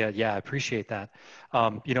exactly it. Yeah, I appreciate that.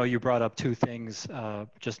 You know, you brought up two things,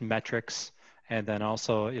 just metrics, and then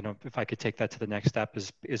also, you know, if I could take that to the next step,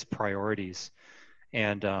 is priorities.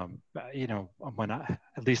 And you know,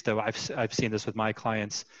 at least though I've seen this with my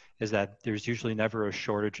clients, is that there's usually never a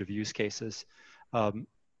shortage of use cases.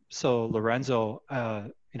 So Lorenzo,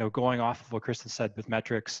 you know, going off of what Kristen said with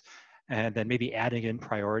metrics, and then maybe adding in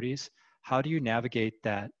priorities, how do you navigate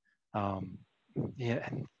that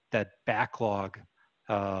that backlog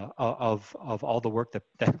of all the work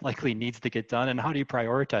that likely needs to get done, and how do you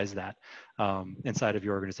prioritize that inside of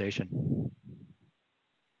your organization?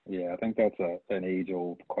 Yeah, I think that's an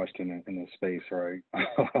age-old question in this space, right?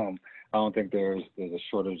 I don't think there's a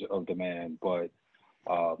shortage of demand, but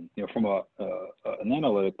you know, from an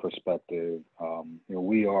analytic perspective, you know,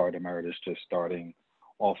 we are at Emeritus just starting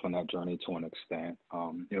off on that journey to an extent.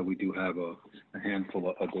 You know, we do have a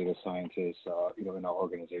handful of data scientists, you know, in our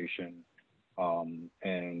organization,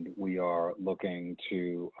 and we are looking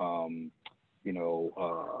to you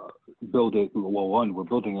know, build it. Well, one, we're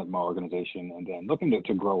building it in my organization, and then looking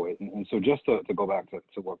to grow it. And so just to go back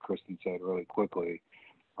to what Kristen said really quickly,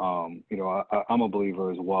 you know, I'm a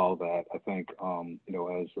believer as well that I think, you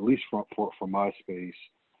know, as at least for my space,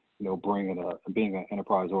 you know, being an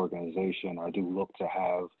enterprise organization, I do look to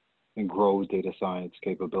have and grow data science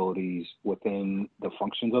capabilities within the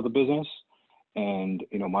functions of the business, and,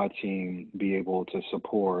 you know, my team be able to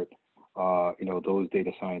support you know, those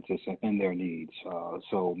data scientists and their needs.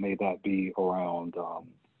 So may that be around,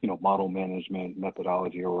 you know, model management,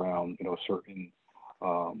 methodology around, you know, certain,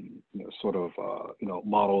 you know, sort of, you know,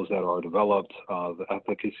 models that are developed, the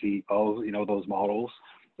efficacy of, you know, those models,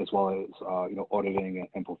 as well as, you know, auditing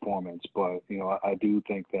and performance. But, you know, I do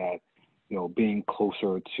think that, you know, being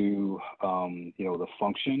closer to, you know, the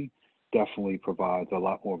function definitely provides a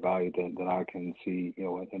lot more value than I can see, you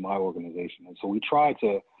know, in my organization. And so we try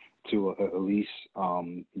to at least,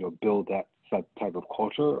 you know, build that type of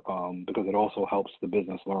culture, because it also helps the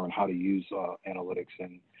business learn how to use analytics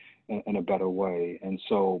in a better way. And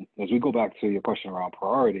so as we go back to your question around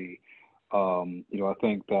priority, you know, I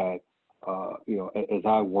think that, you know, as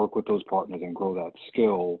I work with those partners and grow that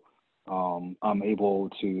skill, I'm able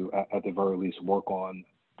to, at the very least, work on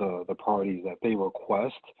the priorities that they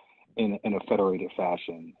request in a federated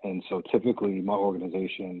fashion. And so typically my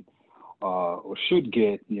organization should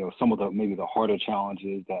get, you know, some of maybe the harder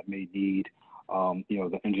challenges that may need, you know,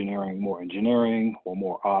 the more engineering or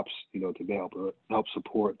more ops, you know, to be able to help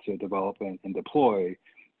support to develop and deploy,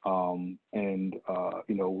 and,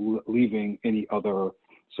 you know, leaving any other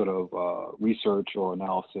sort of research or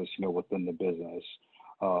analysis, you know, within the business.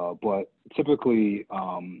 But typically,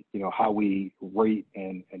 you know, how we rate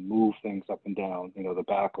and move things up and down, you know, the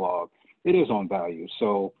backlog, it is on value.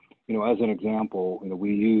 So, you know, as an example, you know,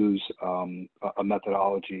 we use a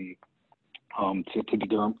methodology to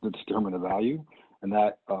determine the value, and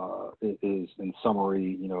that is, in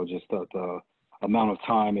summary, you know, just the amount of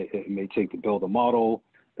time it may take to build a model,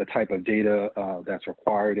 the type of data that's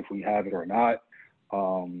required if we have it or not,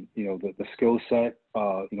 you know, the skill set,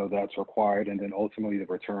 you know, that's required, and then ultimately the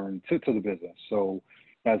return to the business. So,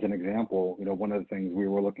 as an example, you know, one of the things we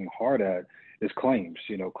were looking hard at is claims.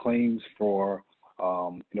 You know, claims for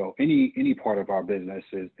you know, any part of our business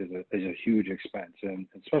is a huge expense, and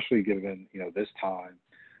especially given, you know, this time,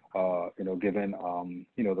 you know, given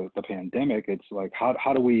you know, the pandemic, it's like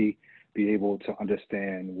how do we be able to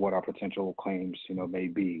understand what our potential claims, you know, may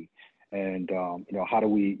be, and you know, how do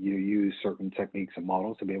we use certain techniques and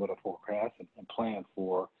models to be able to forecast and plan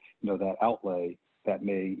for, you know, that outlay that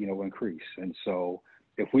may, you know, increase. And so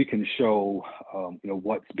if we can show, you know,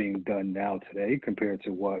 what's being done now today compared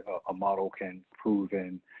to what a model can prove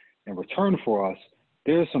in return for us,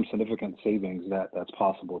 there's some significant savings that's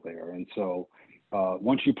possible there. And so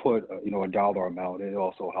once you put, you know, a dollar amount, it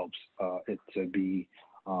also helps it to be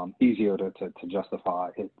easier to justify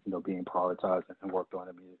it, you know, being prioritized and worked on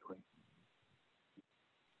immediately.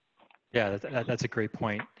 Yeah, that's a great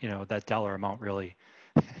point. You know, that dollar amount really,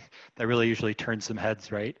 that really usually turns some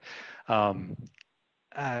heads, right? Um,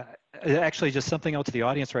 uh, Actually, just something out to the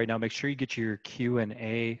audience right now. Make sure you get your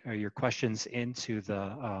Q&A or your questions into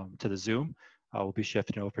the Zoom. We'll be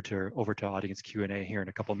shifting over to audience Q&A here in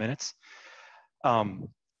a couple minutes.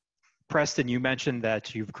 Preston, you mentioned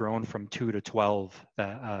that you've grown from 2 to 12,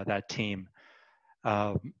 that team.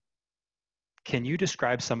 Can you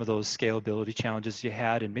describe some of those scalability challenges you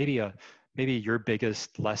had, and maybe your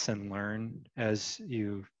biggest lesson learned as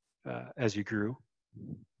you grew?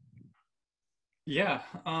 Yeah,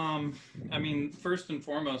 I mean, first and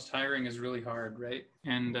foremost, hiring is really hard, right?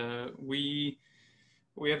 And we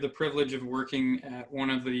have the privilege of working at one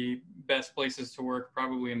of the best places to work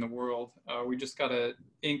probably in the world. We just got a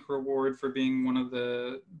Inc. award for being one of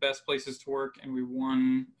the best places to work, and we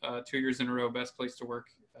won 2 years in a row best place to work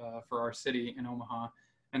for our city in Omaha.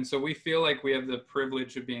 And so we feel like we have the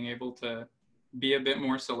privilege of being able to be a bit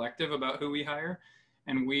more selective about who we hire,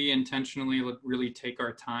 and we intentionally really take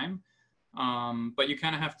our time. But you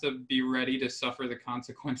kind of have to be ready to suffer the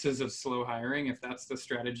consequences of slow hiring if that's the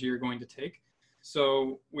strategy you're going to take.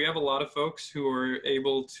 So we have a lot of folks who are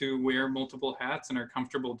able to wear multiple hats and are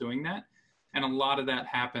comfortable doing that. And a lot of that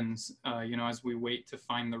happens, as we wait to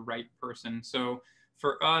find the right person. So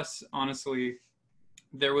for us, honestly,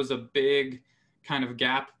 there was a big kind of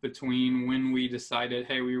gap between when we decided,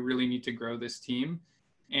 hey, we really need to grow this team,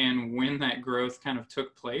 and when that growth kind of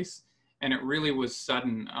took place. And it really was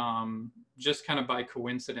sudden, just kind of by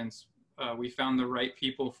coincidence. We found the right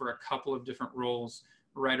people for a couple of different roles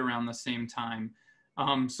right around the same time.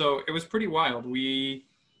 So it was pretty wild. We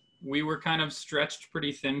were kind of stretched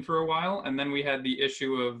pretty thin for a while, and then we had the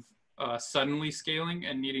issue of suddenly scaling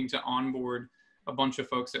and needing to onboard a bunch of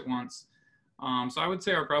folks at once. So I would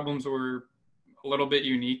say our problems were a little bit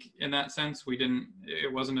unique in that sense.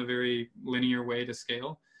 It wasn't a very linear way to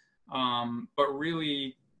scale, but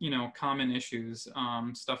really, common issues,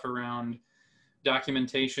 stuff around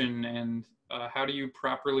documentation and how do you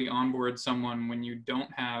properly onboard someone when you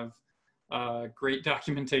don't have great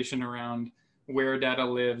documentation around where data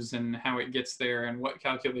lives and how it gets there and what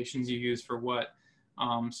calculations you use for what.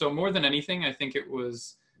 So more than anything, I think it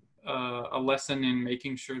was a lesson in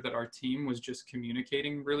making sure that our team was just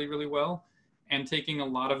communicating really, really well and taking a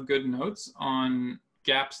lot of good notes on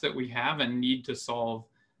gaps that we have and need to solve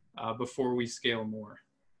before we scale more.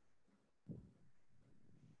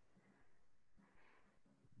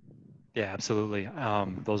 Yeah, absolutely.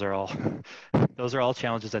 Those are all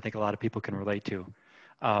challenges I think a lot of people can relate to.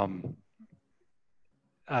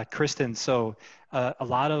 Kristen, so a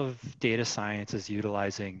lot of data science is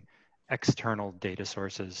utilizing external data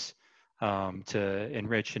sources to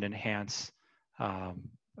enrich and enhance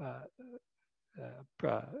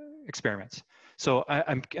experiments. So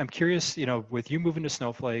I'm curious, with you moving to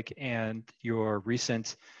Snowflake and your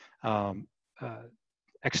recent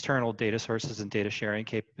external data sources and data sharing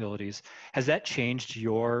capabilities, has that changed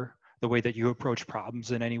the way that you approach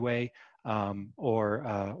problems in any way,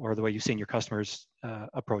 or the way you've seen your customers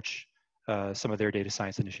approach some of their data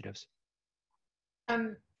science initiatives?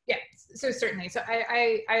 Yeah, so certainly. So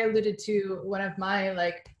I alluded to one of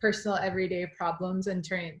my personal everyday problems in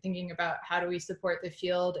thinking about how do we support the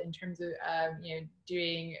field in terms of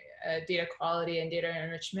doing data quality and data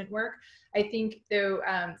enrichment work. I think though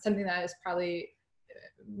something that is probably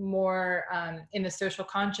more in the social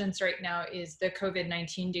conscience right now is the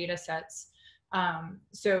COVID-19 data sets.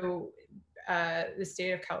 So the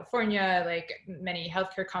state of California, like many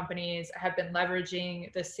healthcare companies, have been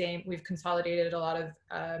leveraging the same. We've consolidated a lot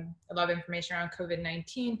of information around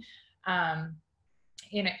COVID-19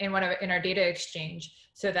 in our data exchange,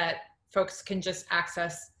 so that folks can just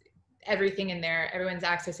access everything in there. Everyone's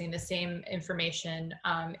accessing the same information.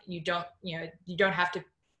 You don't have to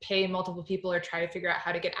pay multiple people or try to figure out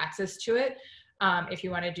how to get access to it. If you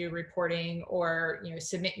want to do reporting or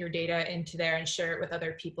submit your data into there and share it with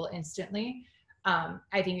other people instantly,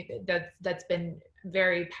 I think that's been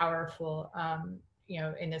very powerful,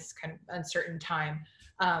 in this kind of uncertain time.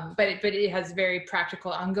 But it has very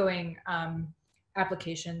practical, ongoing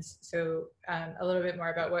applications. So a little bit more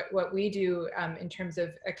about what we do in terms of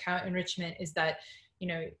account enrichment is that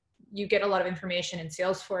you get a lot of information in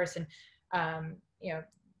Salesforce, and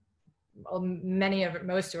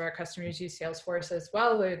most of our customers use Salesforce as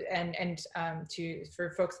well, and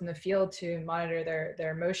for folks in the field to monitor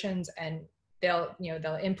their motions, and they'll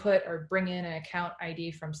input or bring in an account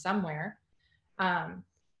ID from somewhere,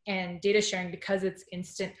 and data sharing, because it's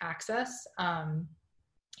instant access,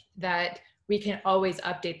 that we can always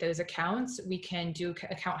update those accounts. We can do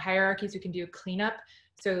account hierarchies. We can do cleanup.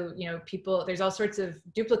 So, there's all sorts of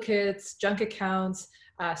duplicates, junk accounts,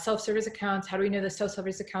 self-service accounts. How do we know the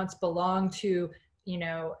self-service accounts belong to,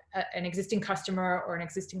 an existing customer or an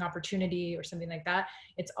existing opportunity or something like that?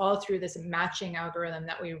 It's all through this matching algorithm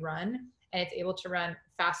that we run, and it's able to run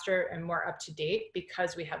faster and more up to date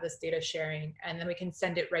because we have this data sharing, and then we can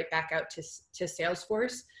send it right back out to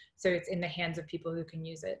Salesforce. So it's in the hands of people who can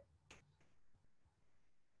use it.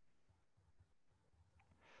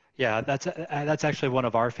 Yeah, that's actually one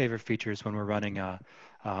of our favorite features when we're running a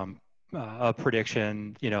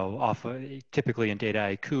prediction, typically in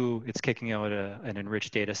Dataiku, it's kicking out an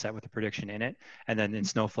enriched data set with a prediction in it, and then in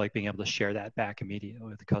Snowflake being able to share that back immediately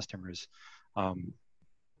with the customers.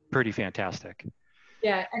 Pretty fantastic.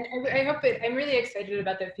 Yeah, and I'm really excited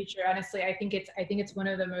about that feature. Honestly, I think it's one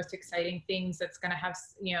of the most exciting things that's going to have,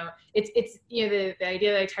 it's the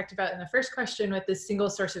idea that I talked about in the first question with this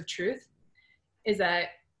single source of truth is that,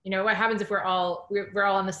 what happens if we're all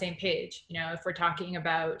on the same page? If we're talking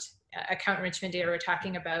about account enrichment data, we're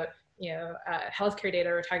talking about, healthcare data,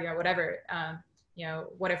 we're talking about whatever,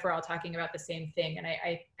 what if we're all talking about the same thing? And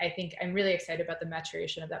I think I'm really excited about the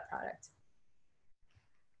maturation of that product.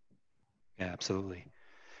 Yeah, absolutely.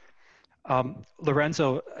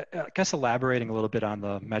 Lorenzo, I guess elaborating a little bit on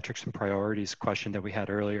the metrics and priorities question that we had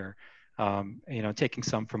earlier, taking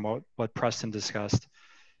some from what Preston discussed,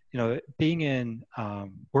 being in,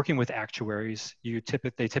 working with actuaries,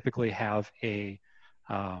 they typically have a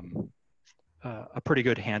pretty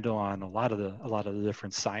good handle on a lot of the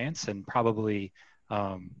different science, and probably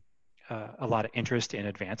a lot of interest in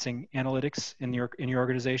advancing analytics in your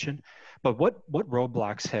organization. But what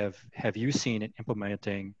roadblocks have you seen in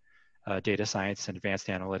implementing data science and advanced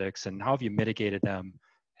analytics, and how have you mitigated them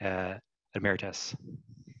at Emeritus?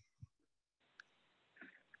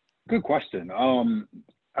 Good question.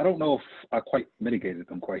 I don't know if I quite mitigated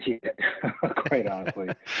them quite yet, quite honestly.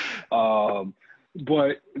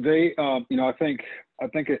 But they, I think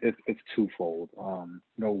it's twofold.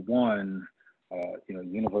 One,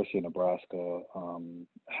 University of Nebraska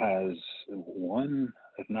has one,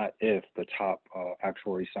 if not the top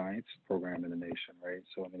actuary science program in the nation, right?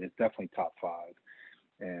 So, it's definitely top 5.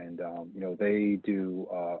 And, they do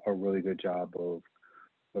a really good job of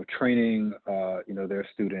training, their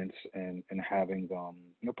students and having them,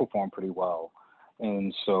 perform pretty well.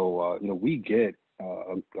 And so, we get,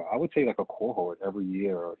 I would say like a cohort every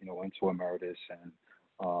year, into Emeritus.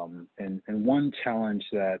 And one challenge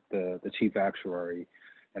that the chief actuary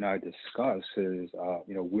and I discuss is,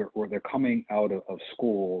 they're coming out of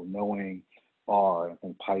school knowing R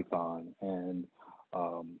and Python, and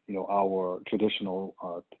our traditional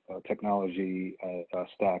technology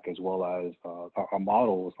stack, as well as our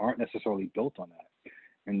models, aren't necessarily built on that.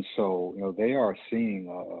 And so, they are seeing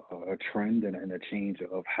a trend and a change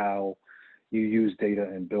of how you use data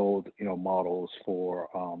and build, models for,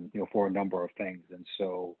 for a number of things. And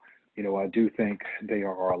so, I do think they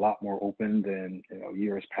are a lot more open than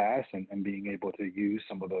years past, and being able to use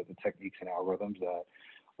some of the techniques and algorithms that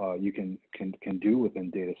you can do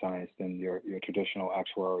within data science than your traditional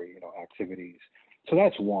actuary, activities. So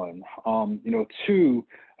that's one. Two,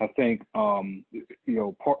 I think,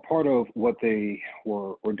 part of what they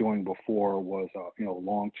were doing before was,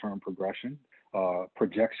 long-term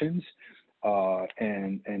projections,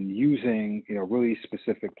 and using, really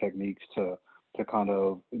specific techniques to kind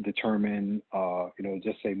of determine,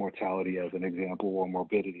 just say mortality as an example, or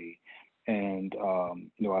morbidity. And,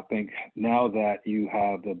 I think now that you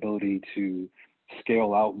have the ability to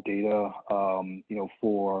scale out data,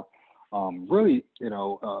 for really,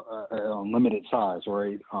 unlimited size,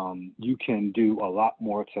 right? You can do a lot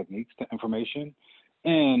more techniques to information.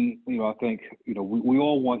 And, I think, we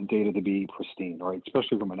all want data to be pristine, right?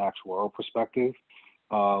 Especially from an actuarial perspective.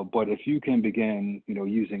 But if you can begin,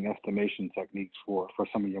 using estimation techniques for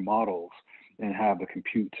some of your models, and have the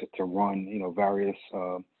compute to run, various,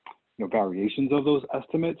 variations of those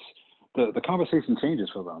estimates, the conversation changes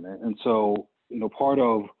for them. And so, part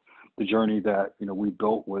of the journey that, we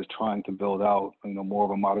built was trying to build out, more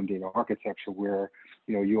of a modern data architecture where,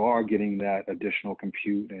 you are getting that additional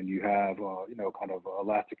compute, and you have, kind of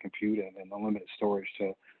elastic compute and unlimited storage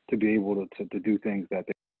to be able to do things that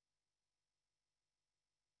they.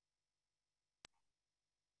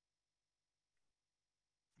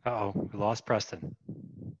 Uh-oh, we lost Preston.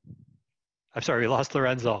 I'm sorry, we lost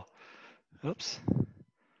Lorenzo. Oops.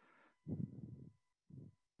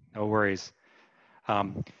 No worries.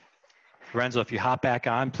 Lorenzo, if you hop back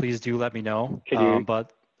on, please do let me know.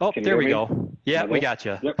 There we go. Yeah, we got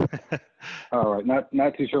you. Yep. All right.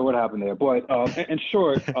 Not too sure what happened there, but in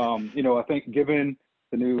short, I think given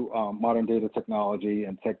modern data technology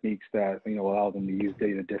and techniques that allow them to use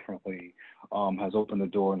data differently has opened the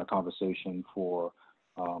door in the conversation for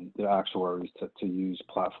the actuaries to use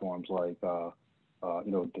platforms like the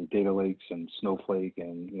data lakes and Snowflake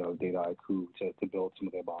and Dataiku to build some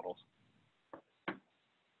of their models.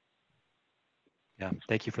 Yeah,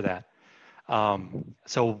 thank you for that.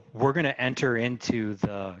 So we're going to enter into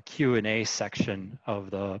the Q&A section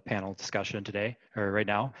of the panel discussion today, or right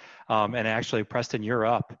now. And actually, Preston, you're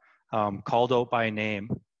up, called out by name.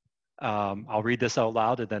 I'll read this out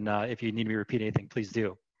loud, and then if you need me to repeat anything, please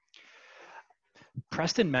do.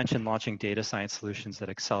 Preston mentioned launching data science solutions that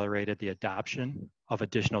accelerated the adoption of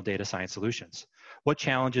additional data science solutions. What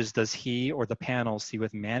challenges does he or the panel see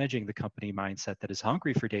with managing the company mindset that is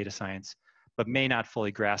hungry for data science, but may not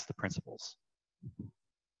fully grasp the principles?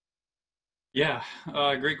 Yeah,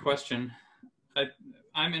 great question.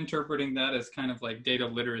 I'm interpreting that as kind of like data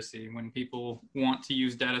literacy, when people want to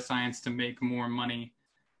use data science to make more money,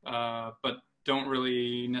 but don't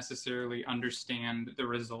really necessarily understand the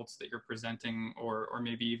results that you're presenting, or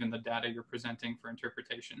maybe even the data you're presenting for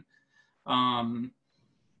interpretation.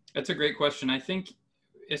 That's a great question. I think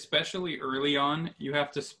especially early on, you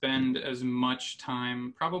have to spend as much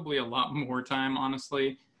time, probably a lot more time,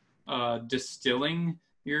 honestly, distilling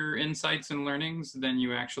your insights and learnings than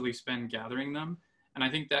you actually spend gathering them. And I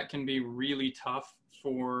think that can be really tough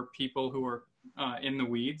for people who are in the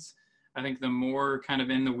weeds. I think the more kind of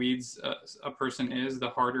in the weeds a person is, the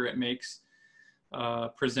harder it makes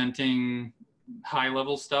presenting high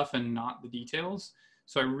level stuff and not the details.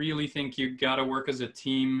 So I really think you've got to work as a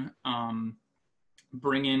team,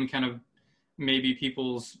 bring in kind of maybe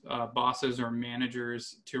people's bosses or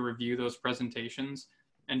managers to review those presentations,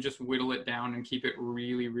 and just whittle it down and keep it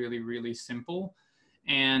really, really, really simple.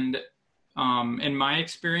 And in my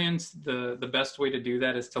experience, the best way to do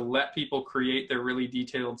that is to let people create their really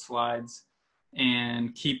detailed slides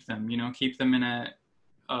and keep them, keep them in a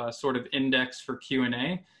sort of index for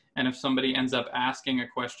Q&A. And if somebody ends up asking a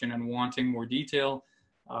question and wanting more detail,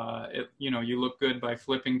 you look good by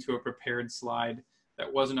flipping to a prepared slide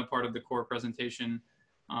that wasn't a part of the core presentation,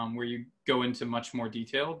 where you go into much more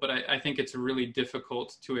detail. But I think it's really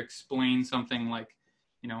difficult to explain something like,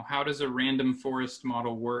 how does a random forest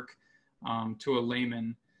model work to a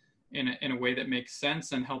layman in a way that makes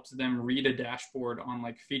sense and helps them read a dashboard on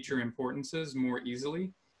like feature importances more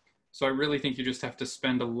easily. So I really think you just have to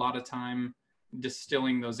spend a lot of time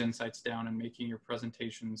distilling those insights down and making your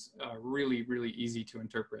presentations really, really easy to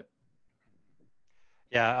interpret.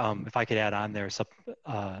 Yeah, if I could add on there,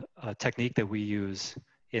 a technique that we use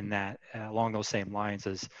in that along those same lines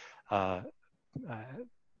is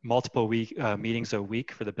multiple meetings a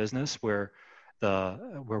week for the business, where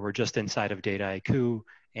we're just inside of Dataiku,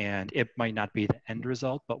 and it might not be the end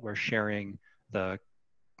result, but we're sharing the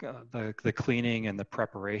cleaning and the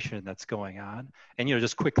preparation that's going on, and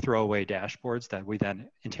just quick throwaway dashboards that we then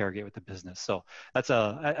interrogate with the business. So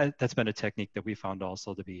that's been a technique that we found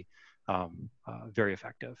also to be very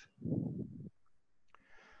effective.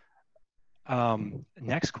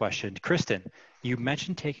 Next question, Kristen, you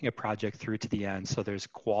mentioned taking a project through to the end, so there's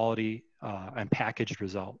quality and packaged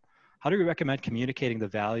result. How do you recommend communicating the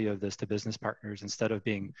value of this to business partners instead of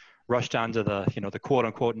being rushed onto the the quote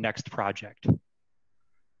unquote next project?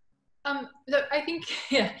 I think,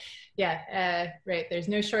 right. There's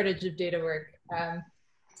no shortage of data work.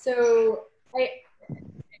 So I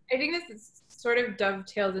think this is sort of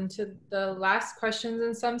dovetails into the last questions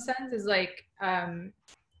in some sense, is like,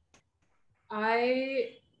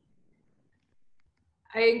 I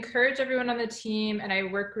encourage everyone on the team, and I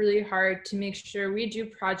work really hard to make sure we do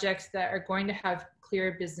projects that are going to have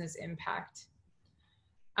clear business impact.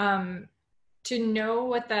 To know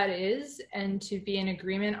what that is and to be in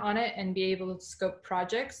agreement on it and be able to scope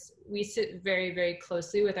projects, we sit very, very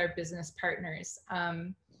closely with our business partners,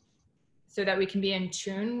 so that we can be in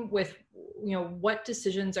tune with, what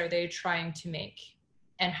decisions are they trying to make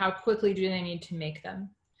and how quickly do they need to make them.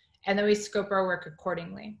 And then we scope our work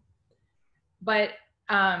accordingly. But,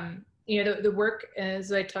 the work,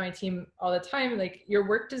 as I tell my team all the time, like, your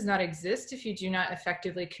work does not exist if you do not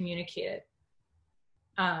effectively communicate it.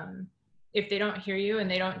 If they don't hear you and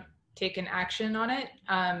they don't take an action on it,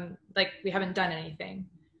 like, we haven't done anything,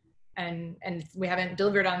 and we haven't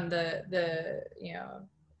delivered on the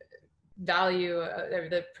value, or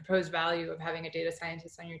the proposed value of having a data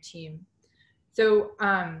scientist on your team. So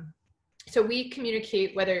so we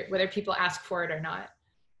communicate whether people ask for it or not.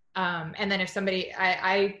 And then if somebody,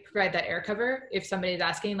 I provide that air cover if somebody's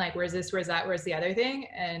asking, like, where's this, where's that, where's the other thing,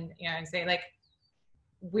 and and say, like,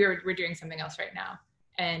 we're doing something else right now.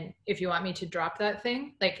 And if you want me to drop that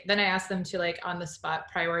thing, like, then I ask them to, like, on the spot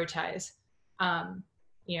prioritize.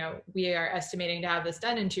 You know, we are estimating to have this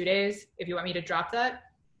done in 2 days. If you want me to drop that,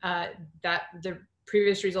 that the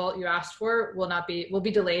previous result you asked for will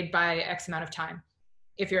be delayed by X amount of time.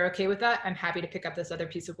 If you're okay with that, I'm happy to pick up this other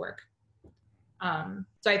piece of work.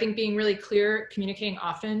 So I think being really clear, communicating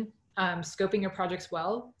often, scoping your projects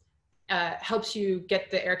well, helps you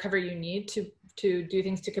get the air cover you need to do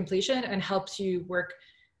things to completion, and helps you work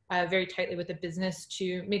very tightly with the business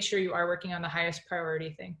to make sure you are working on the highest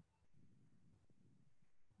priority thing.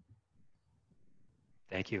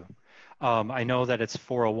 Thank you. I know that it's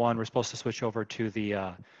 4:01. We're supposed to switch over to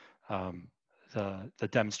the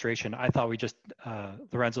demonstration. I thought we just,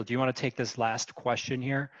 Lorenzo, do you want to take this last question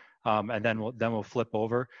here? And then we'll flip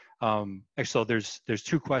over. So there's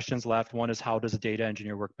 2 questions left. One is, how does a data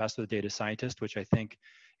engineer work best with a data scientist, which I think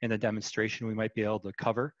in the demonstration we might be able to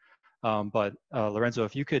cover. But Lorenzo,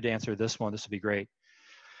 if you could answer this one, this would be great.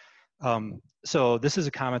 So this is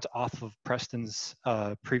a comment off of Preston's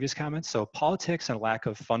previous comments. So politics and lack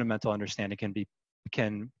of fundamental understanding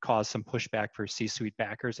can cause some pushback for C-suite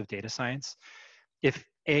backers of data science. If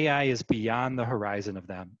AI is beyond the horizon of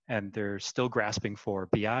them and they're still grasping for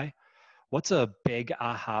BI, what's a big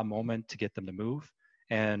aha moment to get them to move?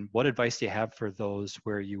 And what advice do you have for those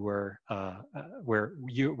where you were,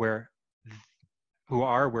 who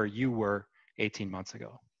are where you were 18 months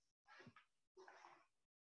ago?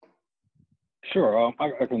 Sure.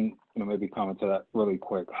 I can maybe comment to that really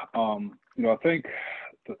quick. I think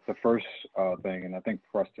the first thing, and I think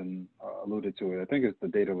Preston alluded to it, I think is the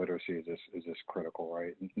data literacy is just critical,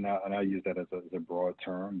 right? And I use that as a broad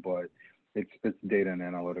term, but it's data and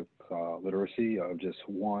analytics literacy of just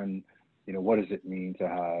one, what does it mean to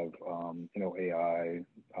have, AI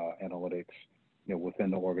analytics,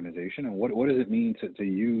 within the organization, and what does it mean to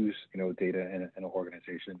use, data in an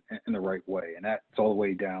organization in the right way? And that's all the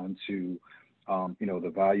way down to,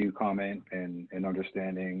 the value comment and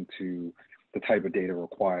understanding to the type of data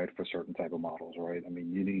required for certain type of models, right? I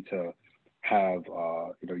mean, you need to have,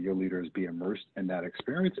 your leaders be immersed in that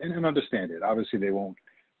experience and understand it. Obviously, they won't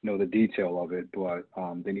know the detail of it, but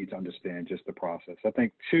they need to understand just the process. I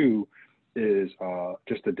think 2 is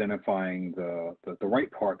just identifying the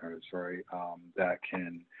right partners, right, that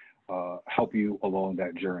can help you along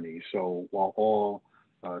that journey. So while all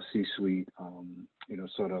C-suite,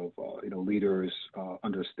 leaders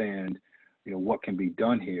understand, what can be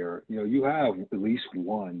done here, you have at least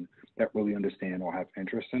one that really understand or have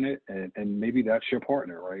interest in it, and maybe that's your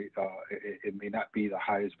partner, right? It may not be the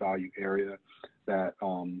highest value area that,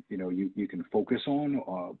 you can focus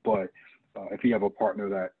on, but if you have a partner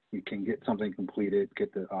that you can get something completed,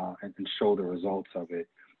 get the and show the results of it,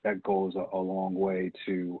 that goes a long way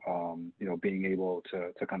to being able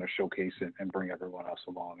to kind of showcase it and bring everyone else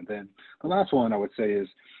along. And then the last one I would say is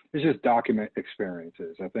just document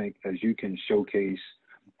experiences. I think as you can showcase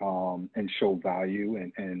and show value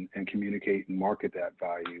and communicate and market that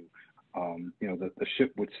value, the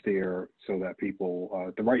ship would steer so that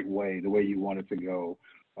people the right way, the way you want it to go,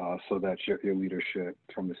 so that your leadership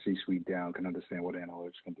from the C-suite down can understand what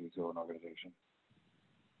analytics can do to an organization.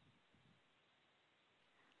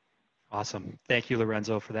 Awesome. Thank you,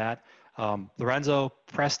 Lorenzo, for that. Lorenzo,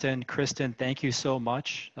 Preston, Kristen, thank you so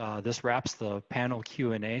much. This wraps the panel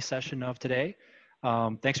Q&A session of today.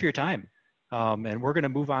 Thanks for your time. And we're going to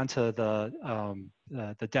move on to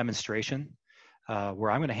the demonstration,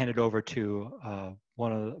 where I'm going to hand it over to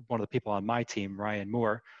one of the people on my team, Ryan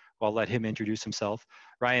Moore. I'll let him introduce himself.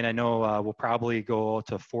 Ryan, I know we'll probably go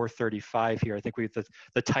to 4:35 here. I think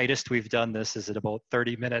the tightest we've done this is at about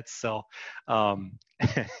 30 minutes. So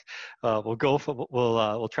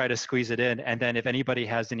we'll try to squeeze it in. And then if anybody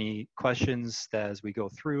has any questions as we go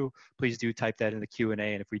through, please do type that in the Q&A.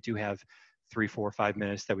 And if we do have 3, 4, 5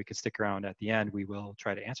 minutes that we could stick around at the end, we will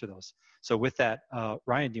try to answer those. So with that,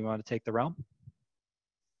 Ryan, do you want to take the realm?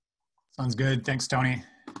 Sounds good. Thanks, Tony.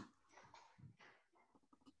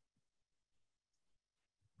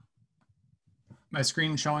 My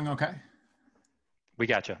screen showing okay? We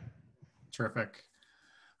got you. Terrific.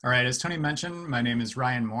 All right, as Tony mentioned, my name is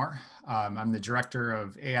Ryan Moore. I'm the Director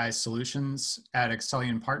of AI Solutions at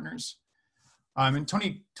Excelion Partners. And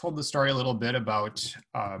Tony told the story a little bit about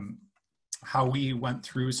how we went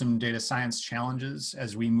through some data science challenges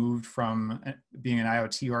as we moved from being an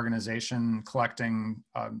IoT organization, collecting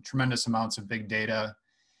tremendous amounts of big data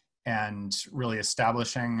and really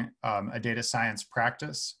establishing a data science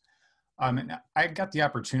practice. And I got the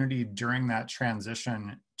opportunity during that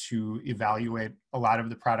transition to evaluate a lot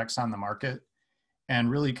of the products on the market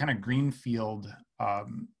and really kind of greenfield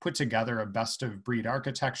put together a best of breed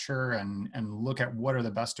architecture and look at what are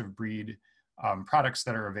the best of breed products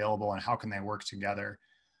that are available and how can they work together.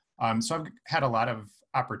 So I've had a lot of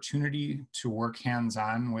opportunity to work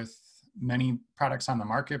hands-on with many products on the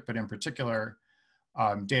market, but in particular,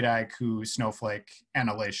 Dataiku, Snowflake, and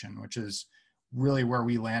Alation, which is really where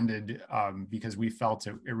we landed because we felt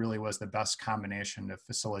it really was the best combination to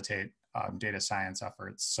facilitate data science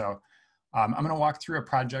efforts. So I'm going to walk through a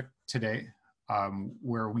project today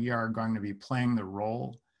where we are going to be playing the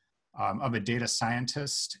role of a data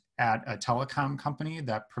scientist at a telecom company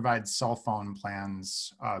that provides cell phone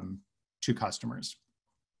plans to customers.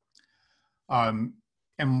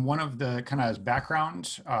 And one of the kind of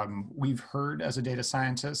background we've heard as a data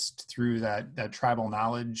scientist through that tribal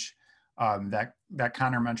knowledge that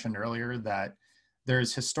Connor mentioned earlier, that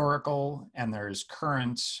there's historical and there's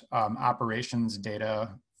current operations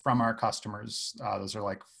data from our customers. Those are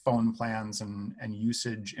like phone plans and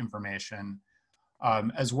usage information,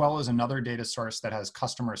 as well as another data source that has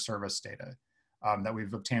customer service data that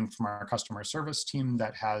we've obtained from our customer service team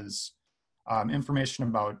that has information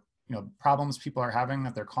about problems people are having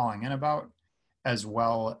that they're calling in about, as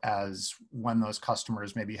well as when those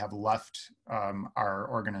customers maybe have left our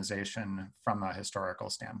organization from a historical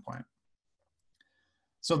standpoint.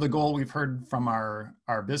 So the goal we've heard from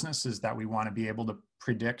our business is that we want to be able to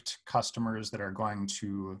predict customers that are going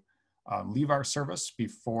to leave our service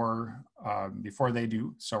before they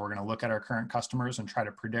do. So we're going to look at our current customers and try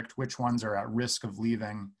to predict which ones are at risk of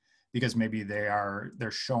leaving because maybe they're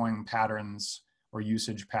showing patterns or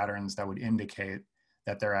usage patterns that would indicate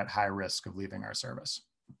that they're at high risk of leaving our service.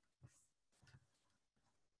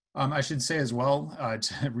 I should say as well,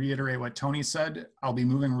 to reiterate what Tony said, I'll be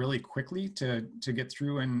moving really quickly to get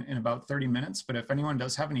through in about 30 minutes, but if anyone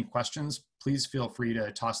does have any questions, please feel free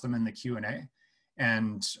to toss them in the Q&A,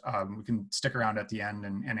 and we can stick around at the end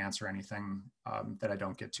and answer anything that I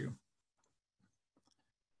don't get to.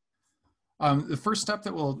 The first step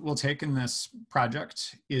that we'll take in this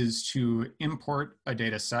project is to import a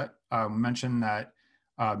data set. We mentioned that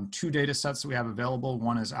two data sets that we have available.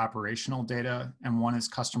 One is operational data and one is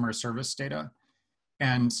customer service data.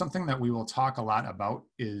 And something that we will talk a lot about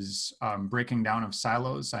is breaking down of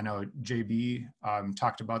silos. I know JB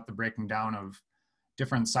talked about the breaking down of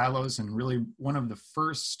different silos, and really one of the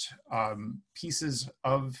first pieces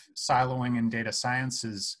of siloing in data science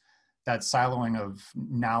is that siloing of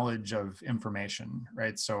knowledge of information,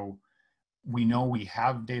 right? So we know we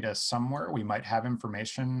have data somewhere. We might have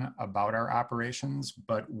information about our operations,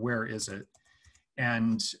 but where is it?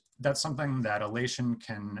 And that's something that Alation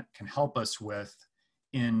can help us with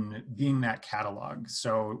in being that catalog.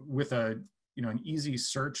 So with an easy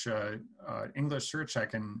search, English search, I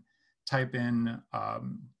can type in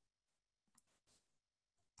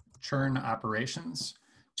churn operations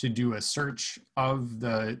to do a search of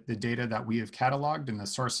the data that we have cataloged and the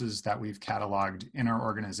sources that we've cataloged in our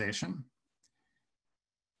organization,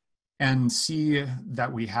 and see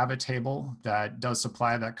that we have a table that does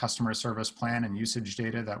supply that customer service plan and usage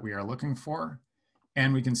data that we are looking for.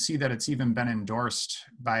 And we can see that it's even been endorsed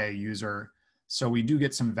by a user. So we do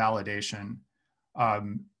get some validation.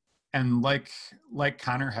 And like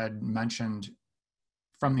Connor had mentioned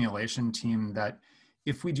from the Alation team, that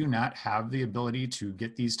if we do not have the ability to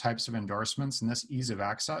get these types of endorsements and this ease of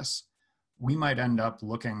access, we might end up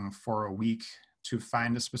looking for a week to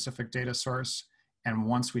find a specific data source. And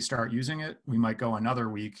once we start using it, we might go another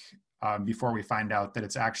week before we find out that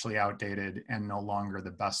it's actually outdated and no longer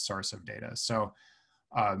the best source of data. So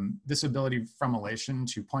this ability from Alation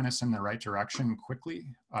to point us in the right direction quickly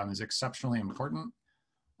is exceptionally important,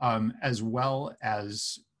 as well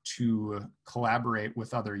as to collaborate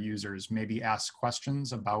with other users, maybe ask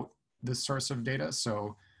questions about this source of data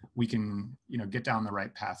so we can get down the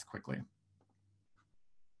right path quickly.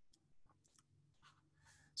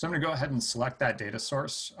 So I'm going to go ahead and select that data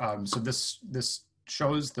source. So this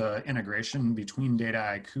shows the integration between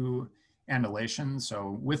Dataiku and Alation.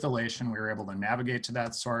 So with Alation, we were able to navigate to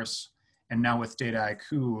that source. And now with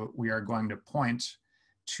Dataiku, we are going to point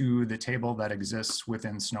to the table that exists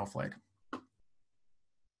within Snowflake.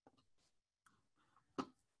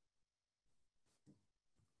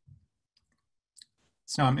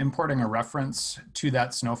 So I'm importing a reference to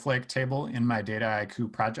that Snowflake table in my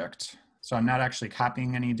Dataiku project. So I'm not actually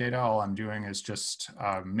copying any data. All I'm doing is just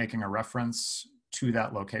making a reference to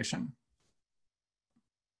that location.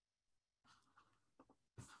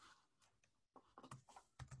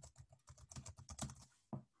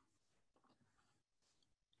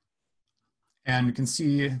 And you can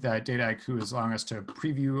see that Dataiku is allowing us to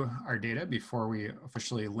preview our data before we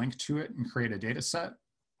officially link to it and create a data set.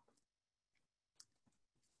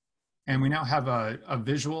 And we now have a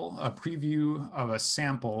preview of a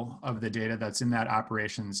sample of the data that's in that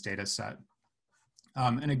operations data set.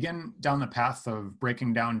 And again, down the path of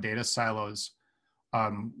breaking down data silos,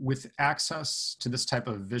 with access to this type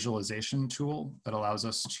of visualization tool that allows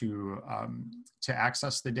us to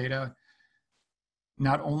access the data,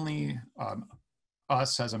 not only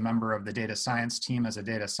us as a member of the data science team as a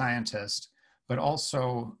data scientist, but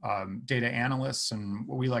also data analysts and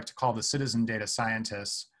what we like to call the citizen data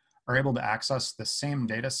scientists are able to access the same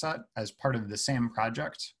data set as part of the same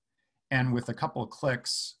project. And with a couple of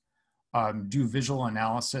clicks, do visual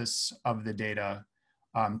analysis of the data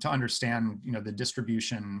to understand, the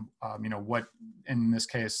distribution, what, in this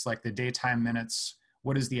case, like the daytime minutes,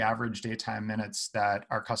 what is the average daytime minutes that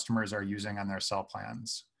our customers are using on their cell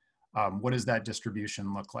plans? What does that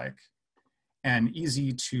distribution look like? And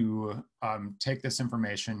easy to take this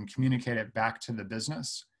information, communicate it back to the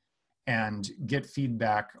business, and get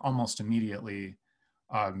feedback almost immediately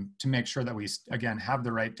to make sure that we, again, have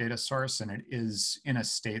the right data source and it is in a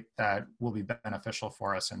state that will be beneficial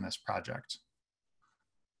for us in this project.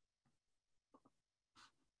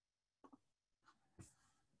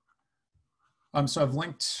 So I've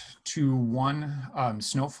linked to one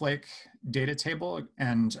Snowflake data table,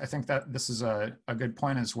 and I think that this is a good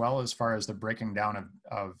point as well as far as the breaking down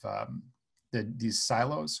of these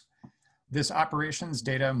silos. This operations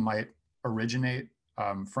data might originate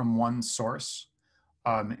from one source,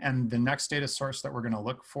 and the next data source that we're going to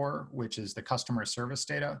look for, which is the customer service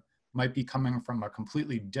data, might be coming from a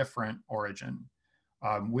completely different origin.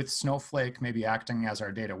 With Snowflake maybe acting as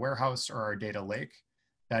our data warehouse or our data lake,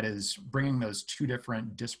 that is bringing those two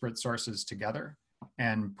different disparate sources together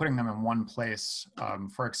and putting them in one place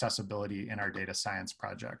for accessibility in our data science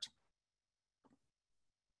project.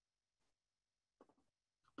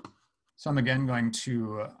 So I'm again going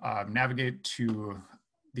to navigate to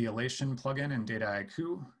the Alation plugin in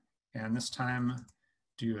Dataiku, and this time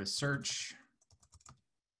do a search.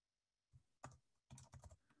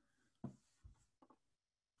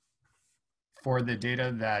 For the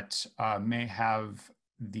data that may have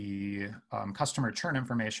the customer churn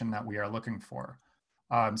information that we are looking for.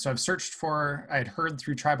 So I've searched for, I'd heard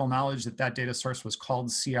through tribal knowledge that that data source was called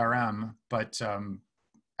CRM, but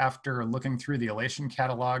after looking through the Alation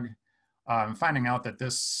catalog, finding out that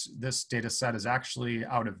this data set is actually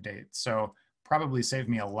out of date. So probably saved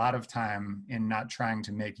me a lot of time in not trying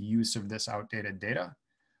to make use of this outdated data.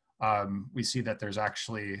 We see that there's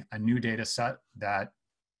actually a new data set that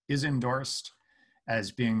is endorsed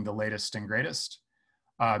as being the latest and greatest.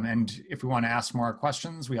 And if we want to ask more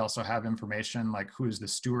questions, we also have information like who's the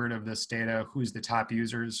steward of this data, who's the top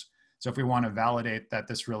users. So if we want to validate that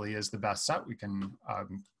this really is the best set, we can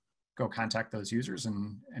go contact those users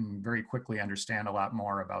and very quickly understand a lot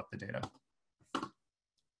more about the data.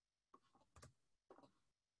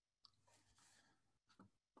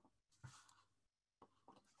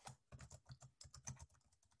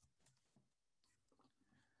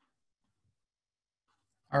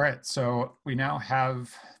 All right, so we now have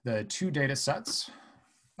the two data sets.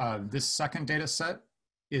 This second data set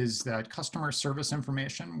is that customer service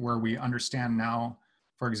information where we understand now,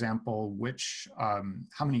 for example,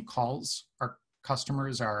 how many calls our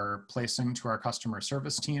customers are placing to our customer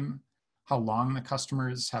service team, how long the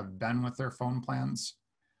customers have been with their phone plans,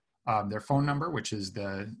 their phone number, which is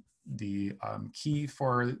the key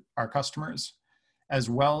for our customers, as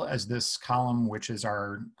well as this column, which is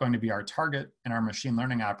going to be our target in our machine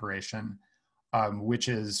learning operation, which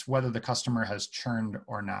is whether the customer has churned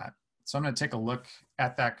or not. So I'm going to take a look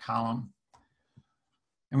at that column.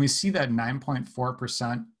 And we see that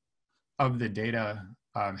 9.4% of the data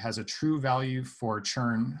has a true value for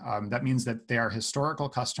churn. That means that they are historical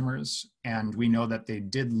customers, and we know that they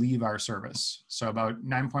did leave our service. So about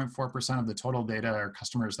 9.4% of the total data are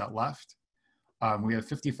customers that left. We have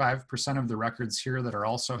 55% of the records here that are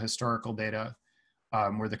also historical data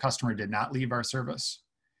where the customer did not leave our service.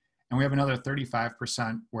 And we have another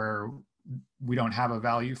 35% where we don't have a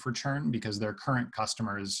value for churn because they're current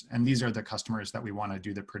customers, and these are the customers that we want to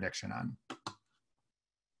do the prediction on.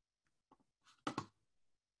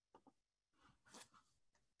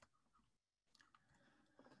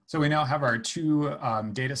 So we now have our two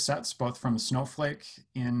data sets, both from Snowflake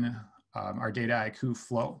in our Dataiku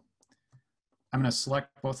flow. I'm going to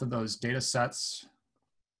select both of those data sets.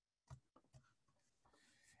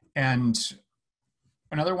 And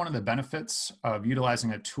another one of the benefits of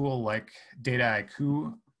utilizing a tool like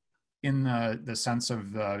Dataiku in the sense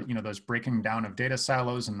of those breaking down of data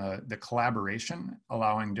silos and the collaboration,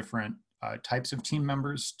 allowing different types of team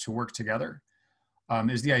members to work together,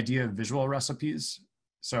 is the idea of visual recipes.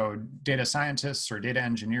 So data scientists or data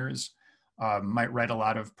engineers might write a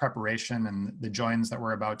lot of preparation and the joins that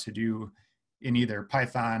we're about to do in either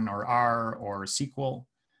Python or R or SQL.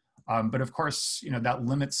 But of course, that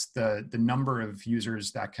limits the number of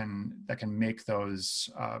users that can make those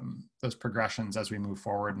progressions as we move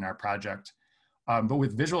forward in our project. But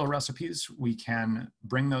with visual recipes, we can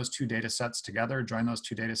bring those two data sets together, join those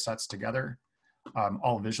two data sets together,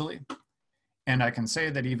 all visually. And I can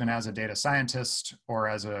say that even as a data scientist or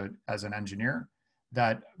as an engineer,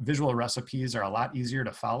 that visual recipes are a lot easier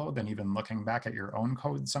to follow than even looking back at your own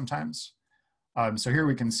code sometimes. So here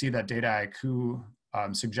we can see that Dataiku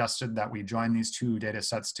suggested that we join these two data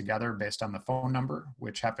sets together based on the phone number,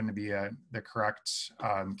 which happened to be the correct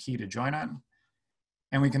key to join on.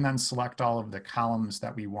 And we can then select all of the columns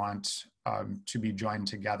that we want to be joined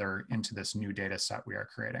together into this new data set we are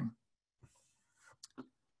creating.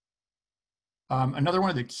 Another one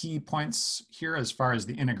of the key points here as far as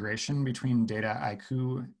the integration between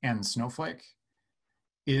Dataiku and Snowflake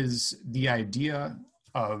is the idea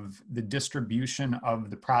of the distribution of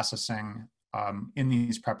the processing in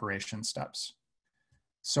these preparation steps.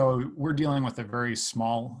 So we're dealing with a very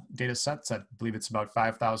small data set. I believe it's about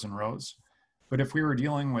 5,000 rows. But if we were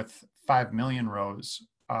dealing with 5 million rows,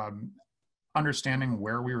 understanding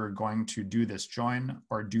where we were going to do this join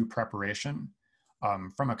or do preparation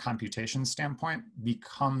from a computation standpoint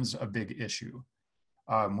becomes a big issue.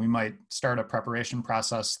 We might start a preparation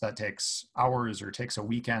process that takes hours or takes a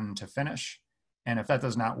weekend to finish. And if that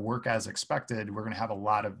does not work as expected, we're going to have a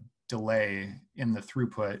lot of delay in the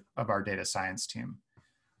throughput of our data science team.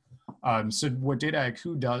 So what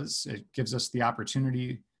Dataiku does, it gives us the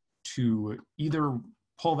opportunity to either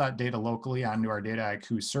pull that data locally onto our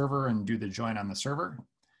Dataiku server and do the join on the server,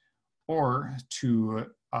 or to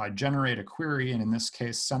generate a query, and in this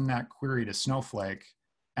case, send that query to Snowflake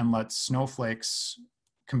and let Snowflake's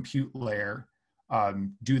compute layer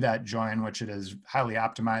do that join, which it is highly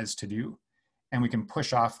optimized to do, and we can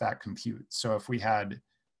push off that compute. So if we had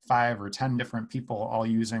 5 or 10 different people all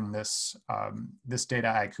using this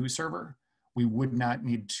Dataiku server, we would not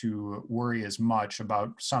need to worry as much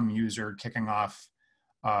about some user kicking off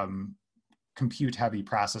compute heavy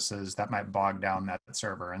processes that might bog down that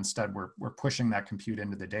server. Instead, we're pushing that compute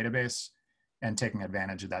into the database and taking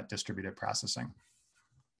advantage of that distributed processing.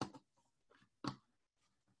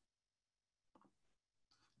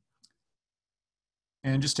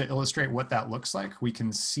 And just to illustrate what that looks like, we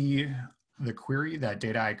can see the query that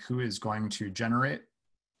Dataiku is going to generate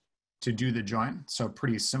to do the join. So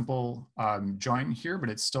pretty simple join here, but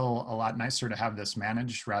it's still a lot nicer to have this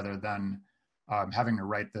managed rather than having to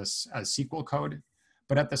write this as SQL code.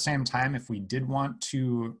 But at the same time, if we did want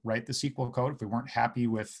to write the SQL code, if we weren't happy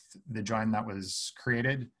with the join that was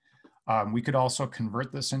created, we could also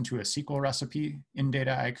convert this into a SQL recipe in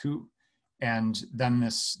Dataiku. And then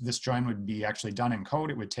this join would be actually done in code.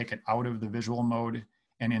 It would take it out of the visual mode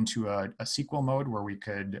and into a SQL mode where we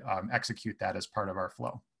could execute that as part of our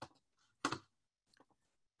flow.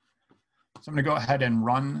 So I'm going to go ahead and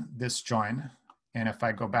run this join. And if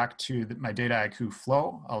I go back to my Dataiku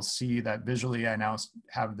flow, I'll see that visually I now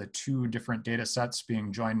have the two different data sets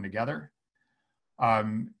being joined together.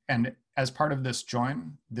 And as part of this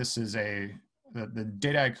join, this is the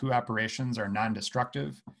Dataiku operations are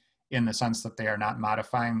non-destructive in the sense that they are not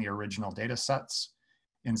modifying the original data sets.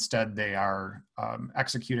 Instead, they are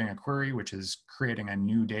executing a query, which is creating a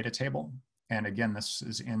new data table. And again, this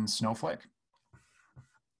is in Snowflake.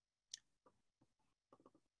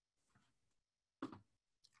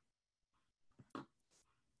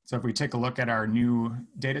 So if we take a look at our new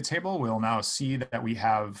data table, we'll now see that we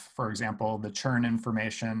have, for example, the churn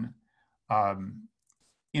information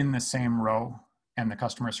in the same row and the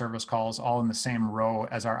customer service calls all in the same row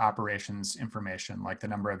as our operations information, like the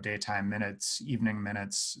number of daytime minutes, evening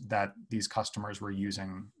minutes that these customers were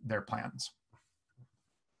using their plans.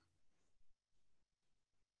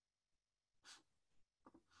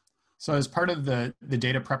 So as part of the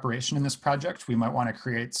data preparation in this project, we might want to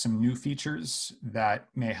create some new features that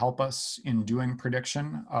may help us in doing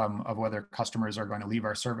prediction of whether customers are going to leave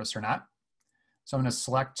our service or not. So I'm going to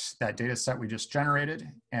select that data set we just generated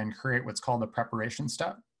and create what's called a preparation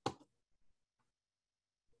step.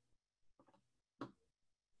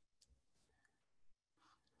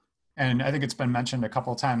 And I think it's been mentioned a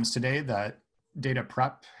couple of times today that data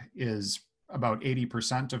prep is about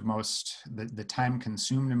 80% of the time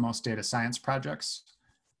consumed in most data science projects.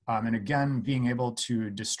 And again, being able to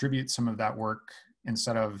distribute some of that work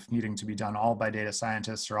instead of needing to be done all by data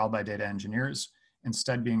scientists or all by data engineers,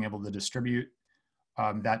 instead being able to distribute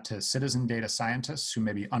that to citizen data scientists who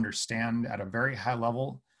maybe understand at a very high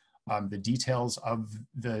level the details of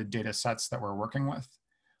the data sets that we're working with,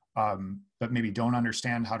 but maybe don't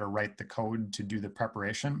understand how to write the code to do the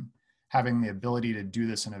preparation. Having the ability to do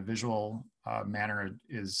this in a visual manner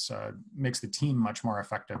makes the team much more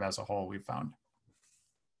effective as a whole, we've found.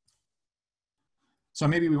 So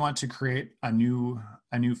maybe we want to create a new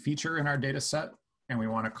feature in our data set, and we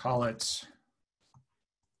want to call it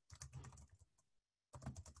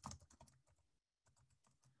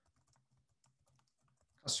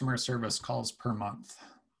customer service calls per month.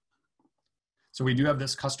 So we do have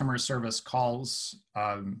this customer service calls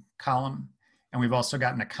column, and we've also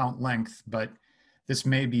got an account length, but this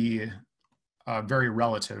may be very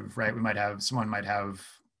relative, right? Someone might have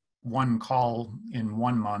one call in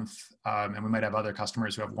 1 month, and we might have other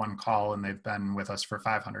customers who have one call and they've been with us for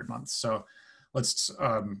 500 months. So let's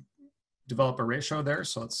develop a ratio there.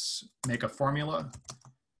 So let's make a formula.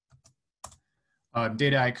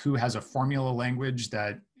 Dataiku has a formula language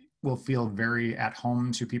that will feel very at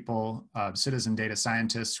home to people, citizen data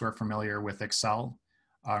scientists who are familiar with Excel,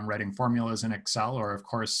 writing formulas in Excel, or of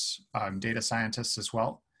course, data scientists as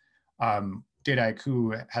well.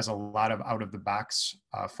 Dataiku has a lot of out-of-the-box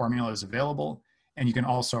formulas available, and you can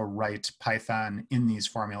also write Python in these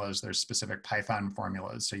formulas. There's specific Python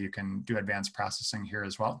formulas, so you can do advanced processing here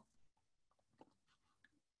as well.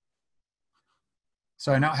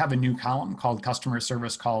 So I now have a new column called customer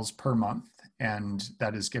service calls per month, and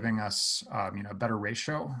that is giving us a better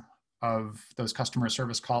ratio of those customer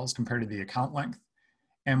service calls compared to the account length.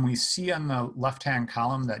 And we see on the left-hand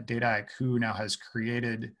column that Dataiku now has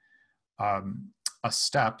created a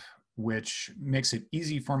step which makes it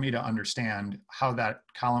easy for me to understand how that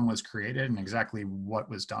column was created and exactly what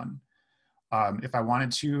was done. If I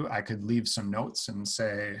wanted to, I could leave some notes and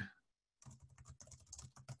say,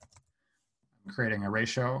 I'm creating a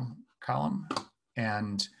ratio column.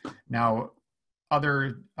 And now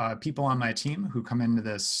other people on my team who come into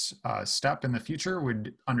this step in the future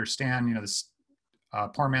would understand, this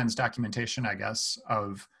poor man's documentation, I guess,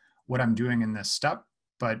 of what I'm doing in this step.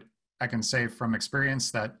 But I can say from experience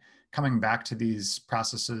that coming back to these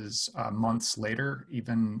processes months later,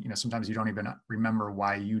 even, sometimes you don't even remember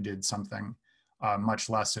why you did something, much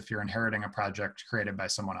less if you're inheriting a project created by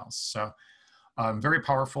someone else. So very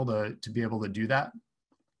powerful to be able to do that.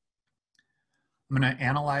 I'm going to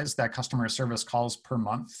analyze that customer service calls per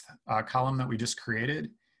month column that we just created.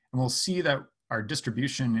 And we'll see that our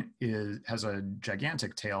distribution has a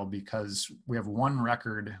gigantic tail because we have one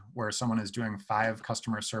record where someone is doing 5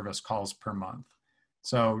 customer service calls per month.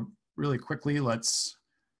 So really quickly, let's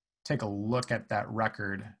take a look at that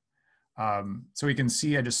record. So we can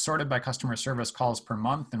see I just sorted by customer service calls per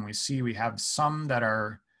month, and we see we have some that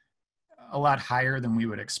are a lot higher than we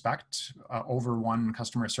would expect, over 1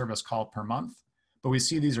 customer service call per month. But we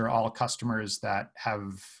see these are all customers that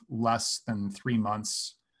have less than 3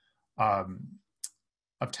 months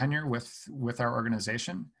of tenure with our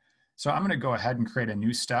organization. So I'm going to go ahead and create a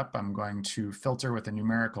new step. I'm going to filter with a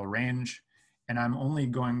numerical range, and I'm only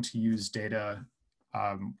going to use data,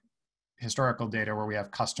 historical data where we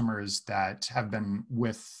have customers that have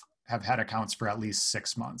had accounts for at least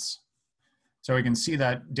 6 months. So we can see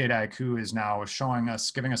that Dataiku is now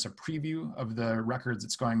giving us a preview of the records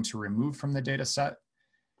it's going to remove from the data set.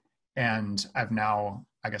 And I've now,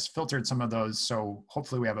 I guess, filtered some of those. So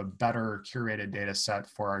hopefully we have a better curated data set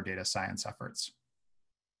for our data science efforts.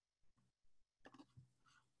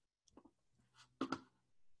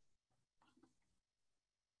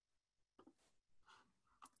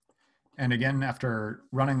 And again, after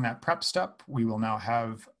running that prep step, we will now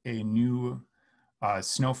have a new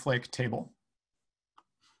Snowflake table.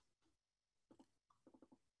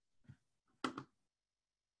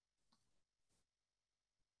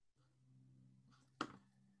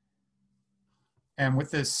 And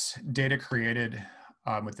with this data created,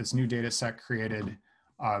 with this new data set created,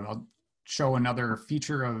 I'll show another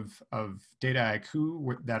feature of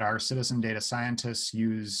Dataiku that our citizen data scientists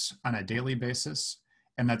use on a daily basis.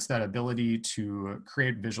 And that's that ability to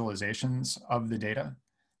create visualizations of the data.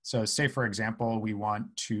 So say, for example, we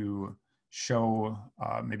want to show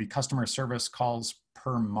maybe customer service calls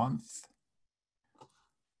per month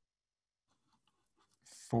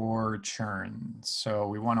for churn. So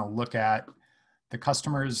we want to look at the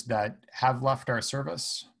customers that have left our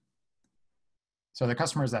service. So the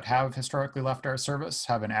customers that have historically left our service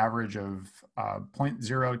have an average of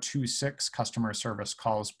 0.026 customer service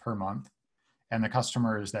calls per month. And the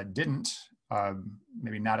customers that didn't,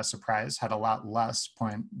 maybe not a surprise, had a lot less,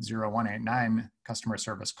 0.0189 customer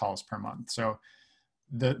service calls per month. So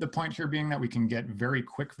the point here being that we can get very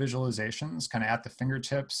quick visualizations kind of at the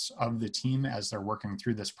fingertips of the team as they're working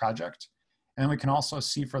through this project. And then we can also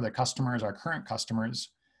see for the customers, our current customers,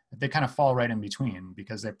 that they kind of fall right in between,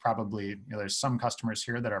 because they probably, you know, there's some customers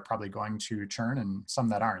here that are probably going to churn and some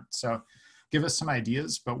that aren't. So give us some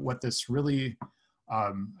ideas, but what this really,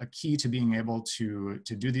 a key to being able to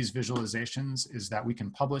do these visualizations is that we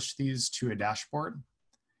can publish these to a dashboard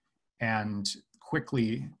and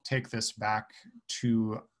quickly take this back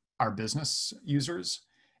to our business users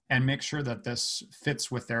and make sure that this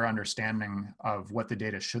fits with their understanding of what the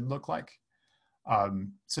data should look like.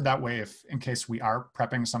 So that way, if in case we are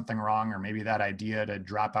prepping something wrong, or maybe that idea to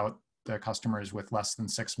drop out the customers with less than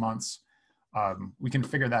 6 months, we can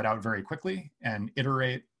figure that out very quickly and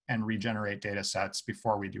iterate and regenerate data sets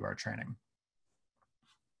before we do our training.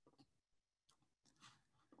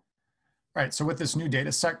 All right, so with this new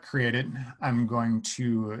data set created, I'm going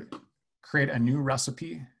to create a new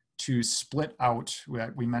recipe to split out.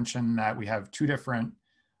 We mentioned that we have two different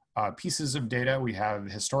pieces of data. We have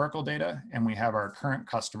historical data and we have our current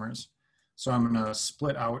customers. So I'm going to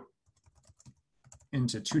split out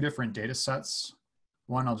into two different data sets.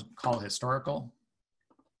 One I'll call historical.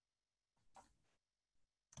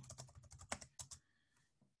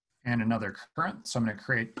 And another current. So I'm going to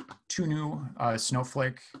create two new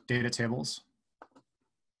Snowflake data tables.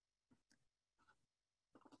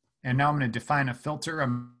 And now I'm going to define a filter.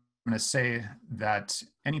 I'm going to say that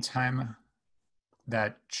anytime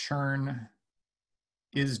that churn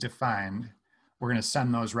is defined, we're going to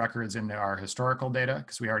send those records into our historical data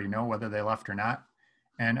because we already know whether they left or not.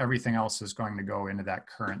 And everything else is going to go into that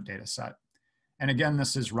current data set. And again,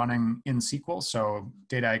 this is running in SQL. So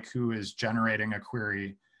Dataiku is generating a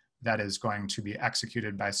query that is going to be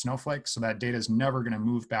executed by Snowflake. So that data is never going to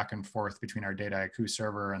move back and forth between our Dataiku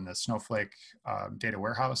server and the Snowflake data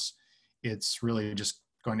warehouse. It's really just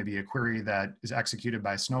going to be a query that is executed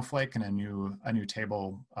by Snowflake, and a new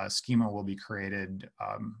table schema will be created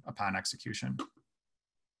upon execution.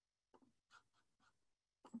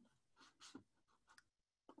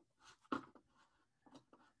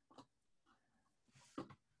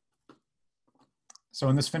 So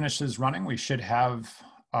when this finishes running, we should have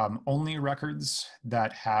only records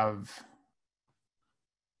that have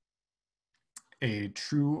a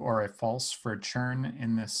true or a false for churn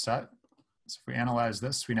in this set. So if we analyze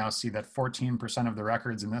this, we now see that 14% of the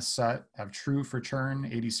records in this set have true for churn,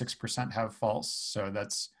 86% have false. So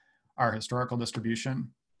that's our historical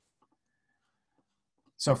distribution.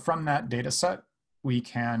 So from that data set, we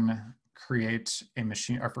can create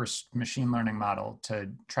our first machine learning model to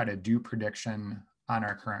try to do prediction on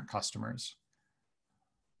our current customers.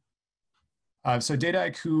 So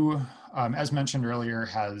Dataiku, as mentioned earlier,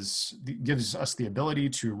 gives us the ability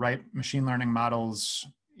to write machine learning models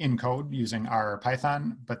in code using R or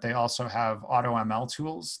Python, but they also have AutoML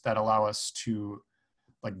tools that allow us to,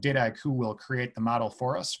 like Dataiku will create the model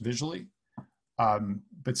for us visually,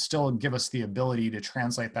 but still give us the ability to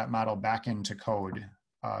translate that model back into code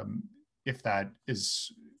if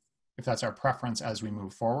that's our preference as we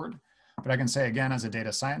move forward. But I can say again, as a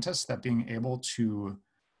data scientist, that being able to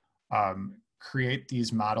create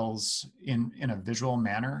these models in a visual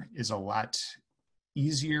manner is a lot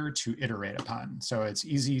easier to iterate upon. So it's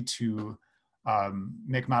easy to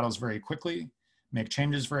make models very quickly, make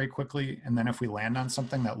changes very quickly, and then if we land on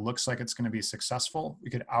something that looks like it's going to be successful,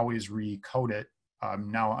 we could always recode it,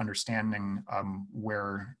 now understanding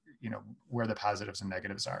where the positives and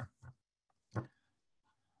negatives are.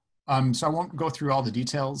 So I won't go through all the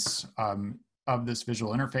details of this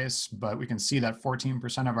visual interface, but we can see that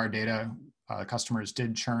 14% of our data customers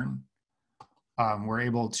did churn. We're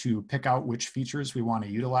able to pick out which features we want to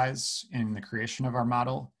utilize in the creation of our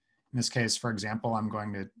model. In this case, for example, I'm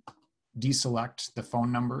going to deselect the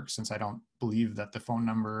phone number since I don't believe that the phone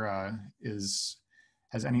number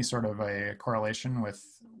has any sort of a correlation with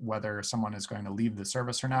whether someone is going to leave the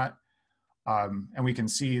service or not. And we can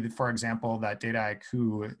see that, for example, that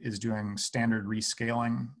Dataiku is doing standard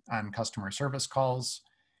rescaling on customer service calls,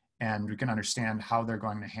 and we can understand how they're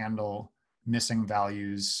going to handle missing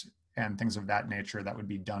values and things of that nature that would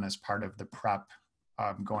be done as part of the prep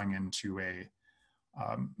going into a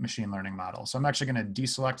machine learning model. So I'm actually going to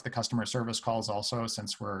deselect the customer service calls also,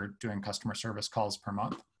 since we're doing customer service calls per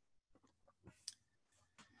month.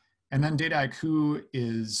 And then Dataiku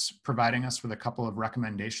is providing us with a couple of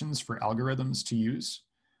recommendations for algorithms to use.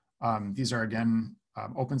 These are, again,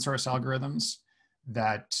 open source algorithms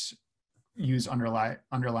that use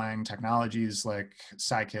underlying technologies like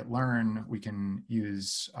scikit-learn. We can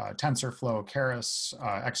use TensorFlow, Keras,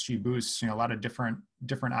 XGBoost, a lot of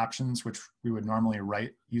different options which we would normally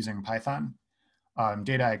write using Python.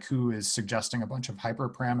 Dataiku is suggesting a bunch of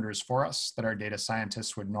hyperparameters for us that our data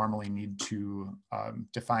scientists would normally need to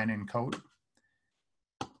define in code.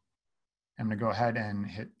 I'm going to go ahead and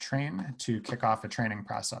hit train to kick off a training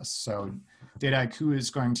process. So Dataiku is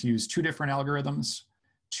going to use two different algorithms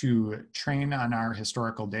to train on our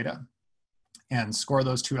historical data and score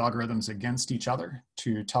those two algorithms against each other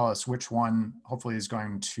to tell us which one hopefully is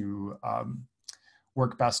going to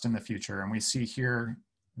work best in the future. And we see here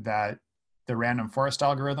that the random forest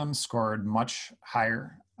algorithm scored much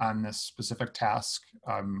higher on this specific task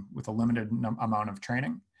with a limited amount of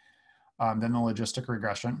training than the logistic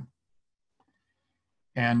regression.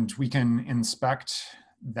 And we can inspect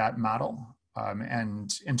that model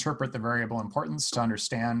and interpret the variable importance to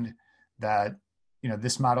understand that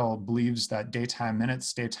this model believes that daytime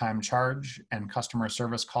minutes, daytime charge, and customer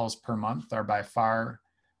service calls per month are by far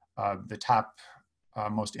the top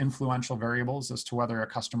most influential variables as to whether a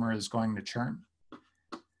customer is going to churn.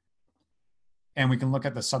 And we can look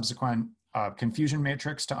at the subsequent confusion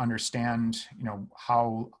matrix to understand,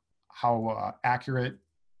 how accurate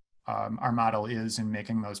our model is in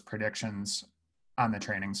making those predictions on the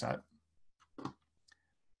training set.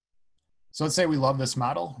 So let's say we love this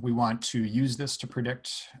model. We want to use this to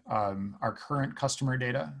predict our current customer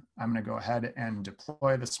data. I'm going to go ahead and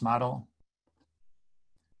deploy this model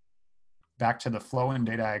back to the flow in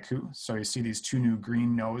Dataiku. So you see these two new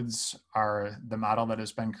green nodes are the model that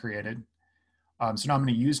has been created. So now I'm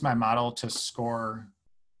going to use my model to score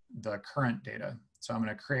the current data. So I'm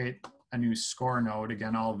going to create a new score node,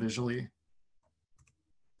 again, all visually.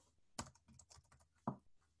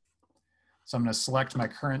 So I'm going to select my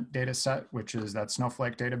current data set, which is that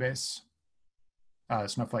Snowflake database,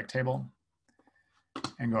 Snowflake table,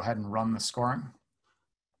 and go ahead and run the scoring.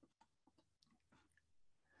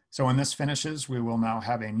 So when this finishes, we will now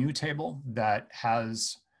have a new table that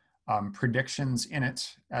has predictions in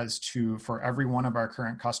it as to, for every one of our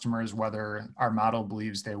current customers, whether our model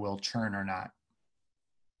believes they will churn or not.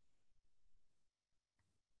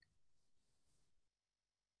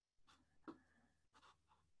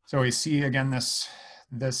 So we see again, this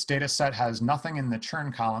data set has nothing in the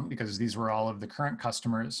churn column because these were all of the current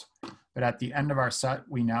customers. But at the end of our set,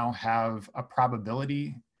 we now have a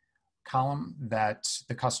probability column that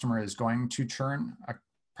the customer is going to churn, a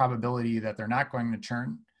probability that they're not going to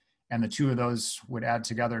churn. And the two of those would add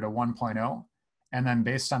together to 1.0. And then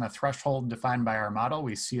based on a threshold defined by our model,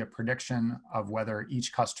 we see a prediction of whether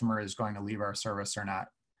each customer is going to leave our service or not.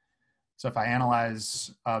 So if I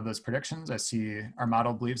analyze those predictions, I see our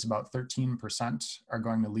model believes about 13% are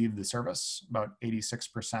going to leave the service, about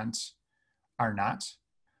 86% are not.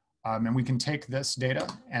 And we can take this data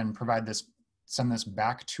and send this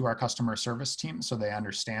back to our customer service team so they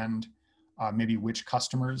understand maybe which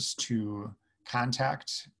customers to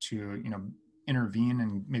contact to intervene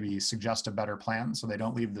and maybe suggest a better plan so they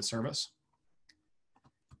don't leave the service.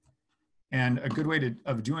 And a good way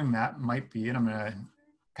of doing that might be, and I'm going to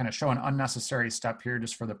kind of show an unnecessary step here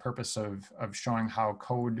just for the purpose of showing how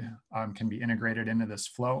code can be integrated into this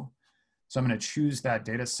flow. So I'm going to choose that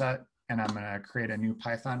data set and I'm going to create a new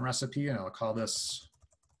Python recipe, and I'll call this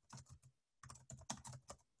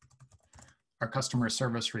our customer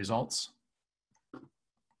service results.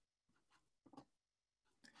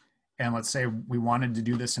 And let's say we wanted to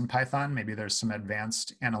do this in Python. Maybe there's some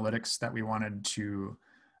advanced analytics that we wanted to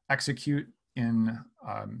execute in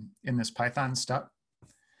this Python step.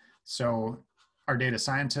 So our data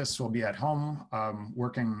scientists will be at home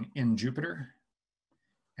working in Jupyter.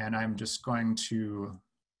 And I'm just going to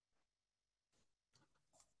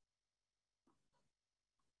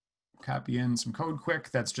copy in some code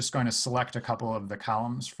quick that's just going to select a couple of the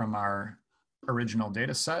columns from our original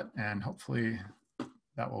data set, and hopefully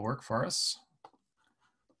that will work for us.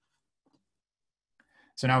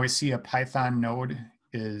 So now we see a Python node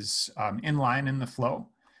is inline in the flow.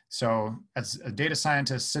 So as a data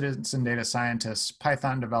scientist, citizen data scientist,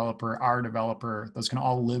 Python developer, R developer, those can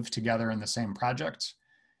all live together in the same project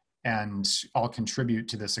and all contribute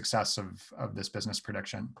to the success of this business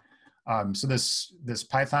prediction. So this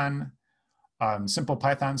Python, simple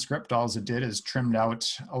Python script, all it did is trimmed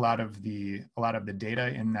out a lot of the data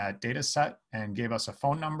in that data set and gave us a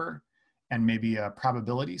phone number and maybe a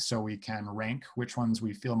probability so we can rank which ones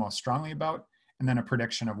we feel most strongly about, and then a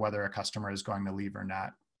prediction of whether a customer is going to leave or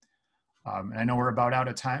not. And I know we're about out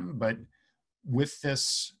of time, but with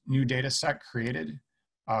this new data set created,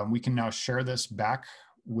 we can now share this back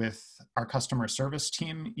with our customer service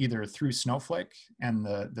team, either through Snowflake and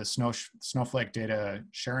the Snowflake data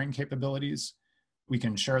sharing capabilities. We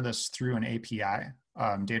can share this through an API.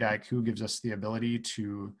 Dataiku gives us the ability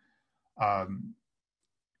to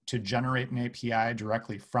generate an API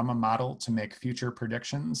directly from a model to make future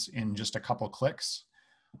predictions in just a couple clicks.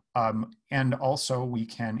 And also we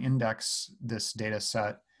can index this data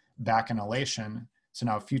set back in Alation. So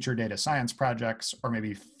now future data science projects, or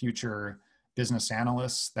maybe future business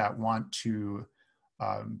analysts that want to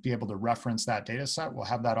be able to reference that data set will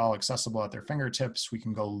have that all accessible at their fingertips. We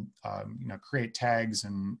can go create tags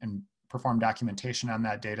and perform documentation on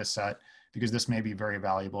that data set, because this may be very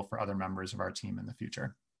valuable for other members of our team in the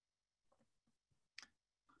future.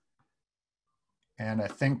 And I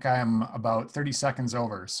think I'm about 30 seconds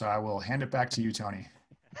over, so I will hand it back to you, Tony.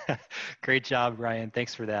 Great job, Ryan.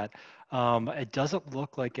 Thanks for that. It doesn't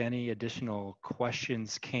look like any additional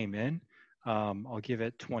questions came in. I'll give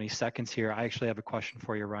it 20 seconds here. I actually have a question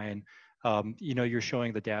for you, Ryan. You're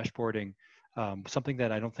showing the dashboarding. Something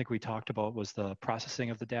that I don't think we talked about was the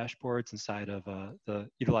processing of the dashboards inside of the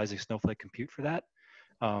utilizing Snowflake compute for that.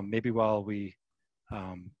 Maybe while we,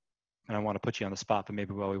 and I want to put you on the spot, but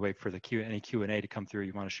maybe while we wait for the any Q&A to come through,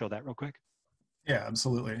 you want to show that real quick? Yeah,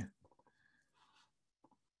 absolutely.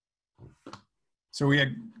 So we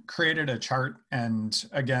had created a chart, and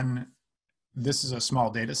again, this is a small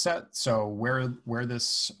data set. So where the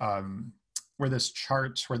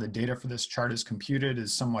data for this chart is computed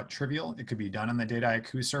is somewhat trivial. It could be done on the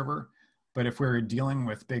Dataiku server, but if we're dealing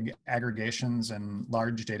with big aggregations and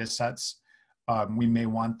large data sets, we may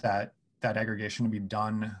want that aggregation to be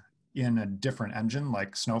done in a different engine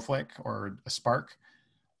like Snowflake or a Spark.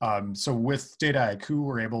 So with Dataiku,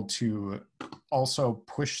 we're able to also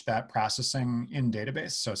push that processing in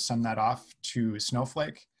database. So send that off to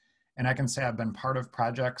Snowflake. And I can say I've been part of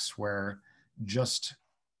projects where just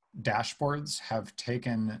dashboards have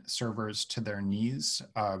taken servers to their knees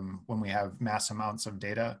when we have mass amounts of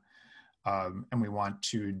data and we want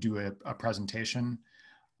to do a presentation.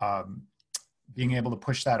 Being able to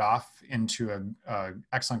push that off into an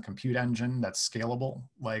excellent compute engine that's scalable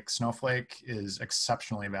like Snowflake is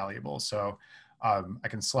exceptionally valuable. So I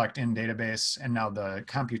can select in database, and now the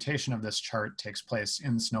computation of this chart takes place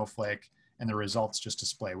in Snowflake, and the results just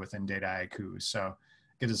display within Dataiku. So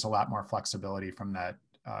it gives us a lot more flexibility from that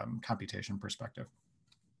computation perspective.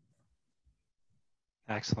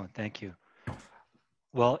 Excellent, thank you.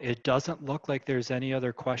 Well, it doesn't look like there's any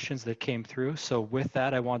other questions that came through. So with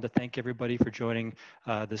that, I wanted to thank everybody for joining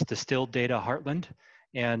this Distilled Data Heartland,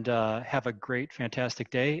 and have a great, fantastic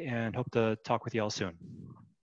day, and hope to talk with you all soon.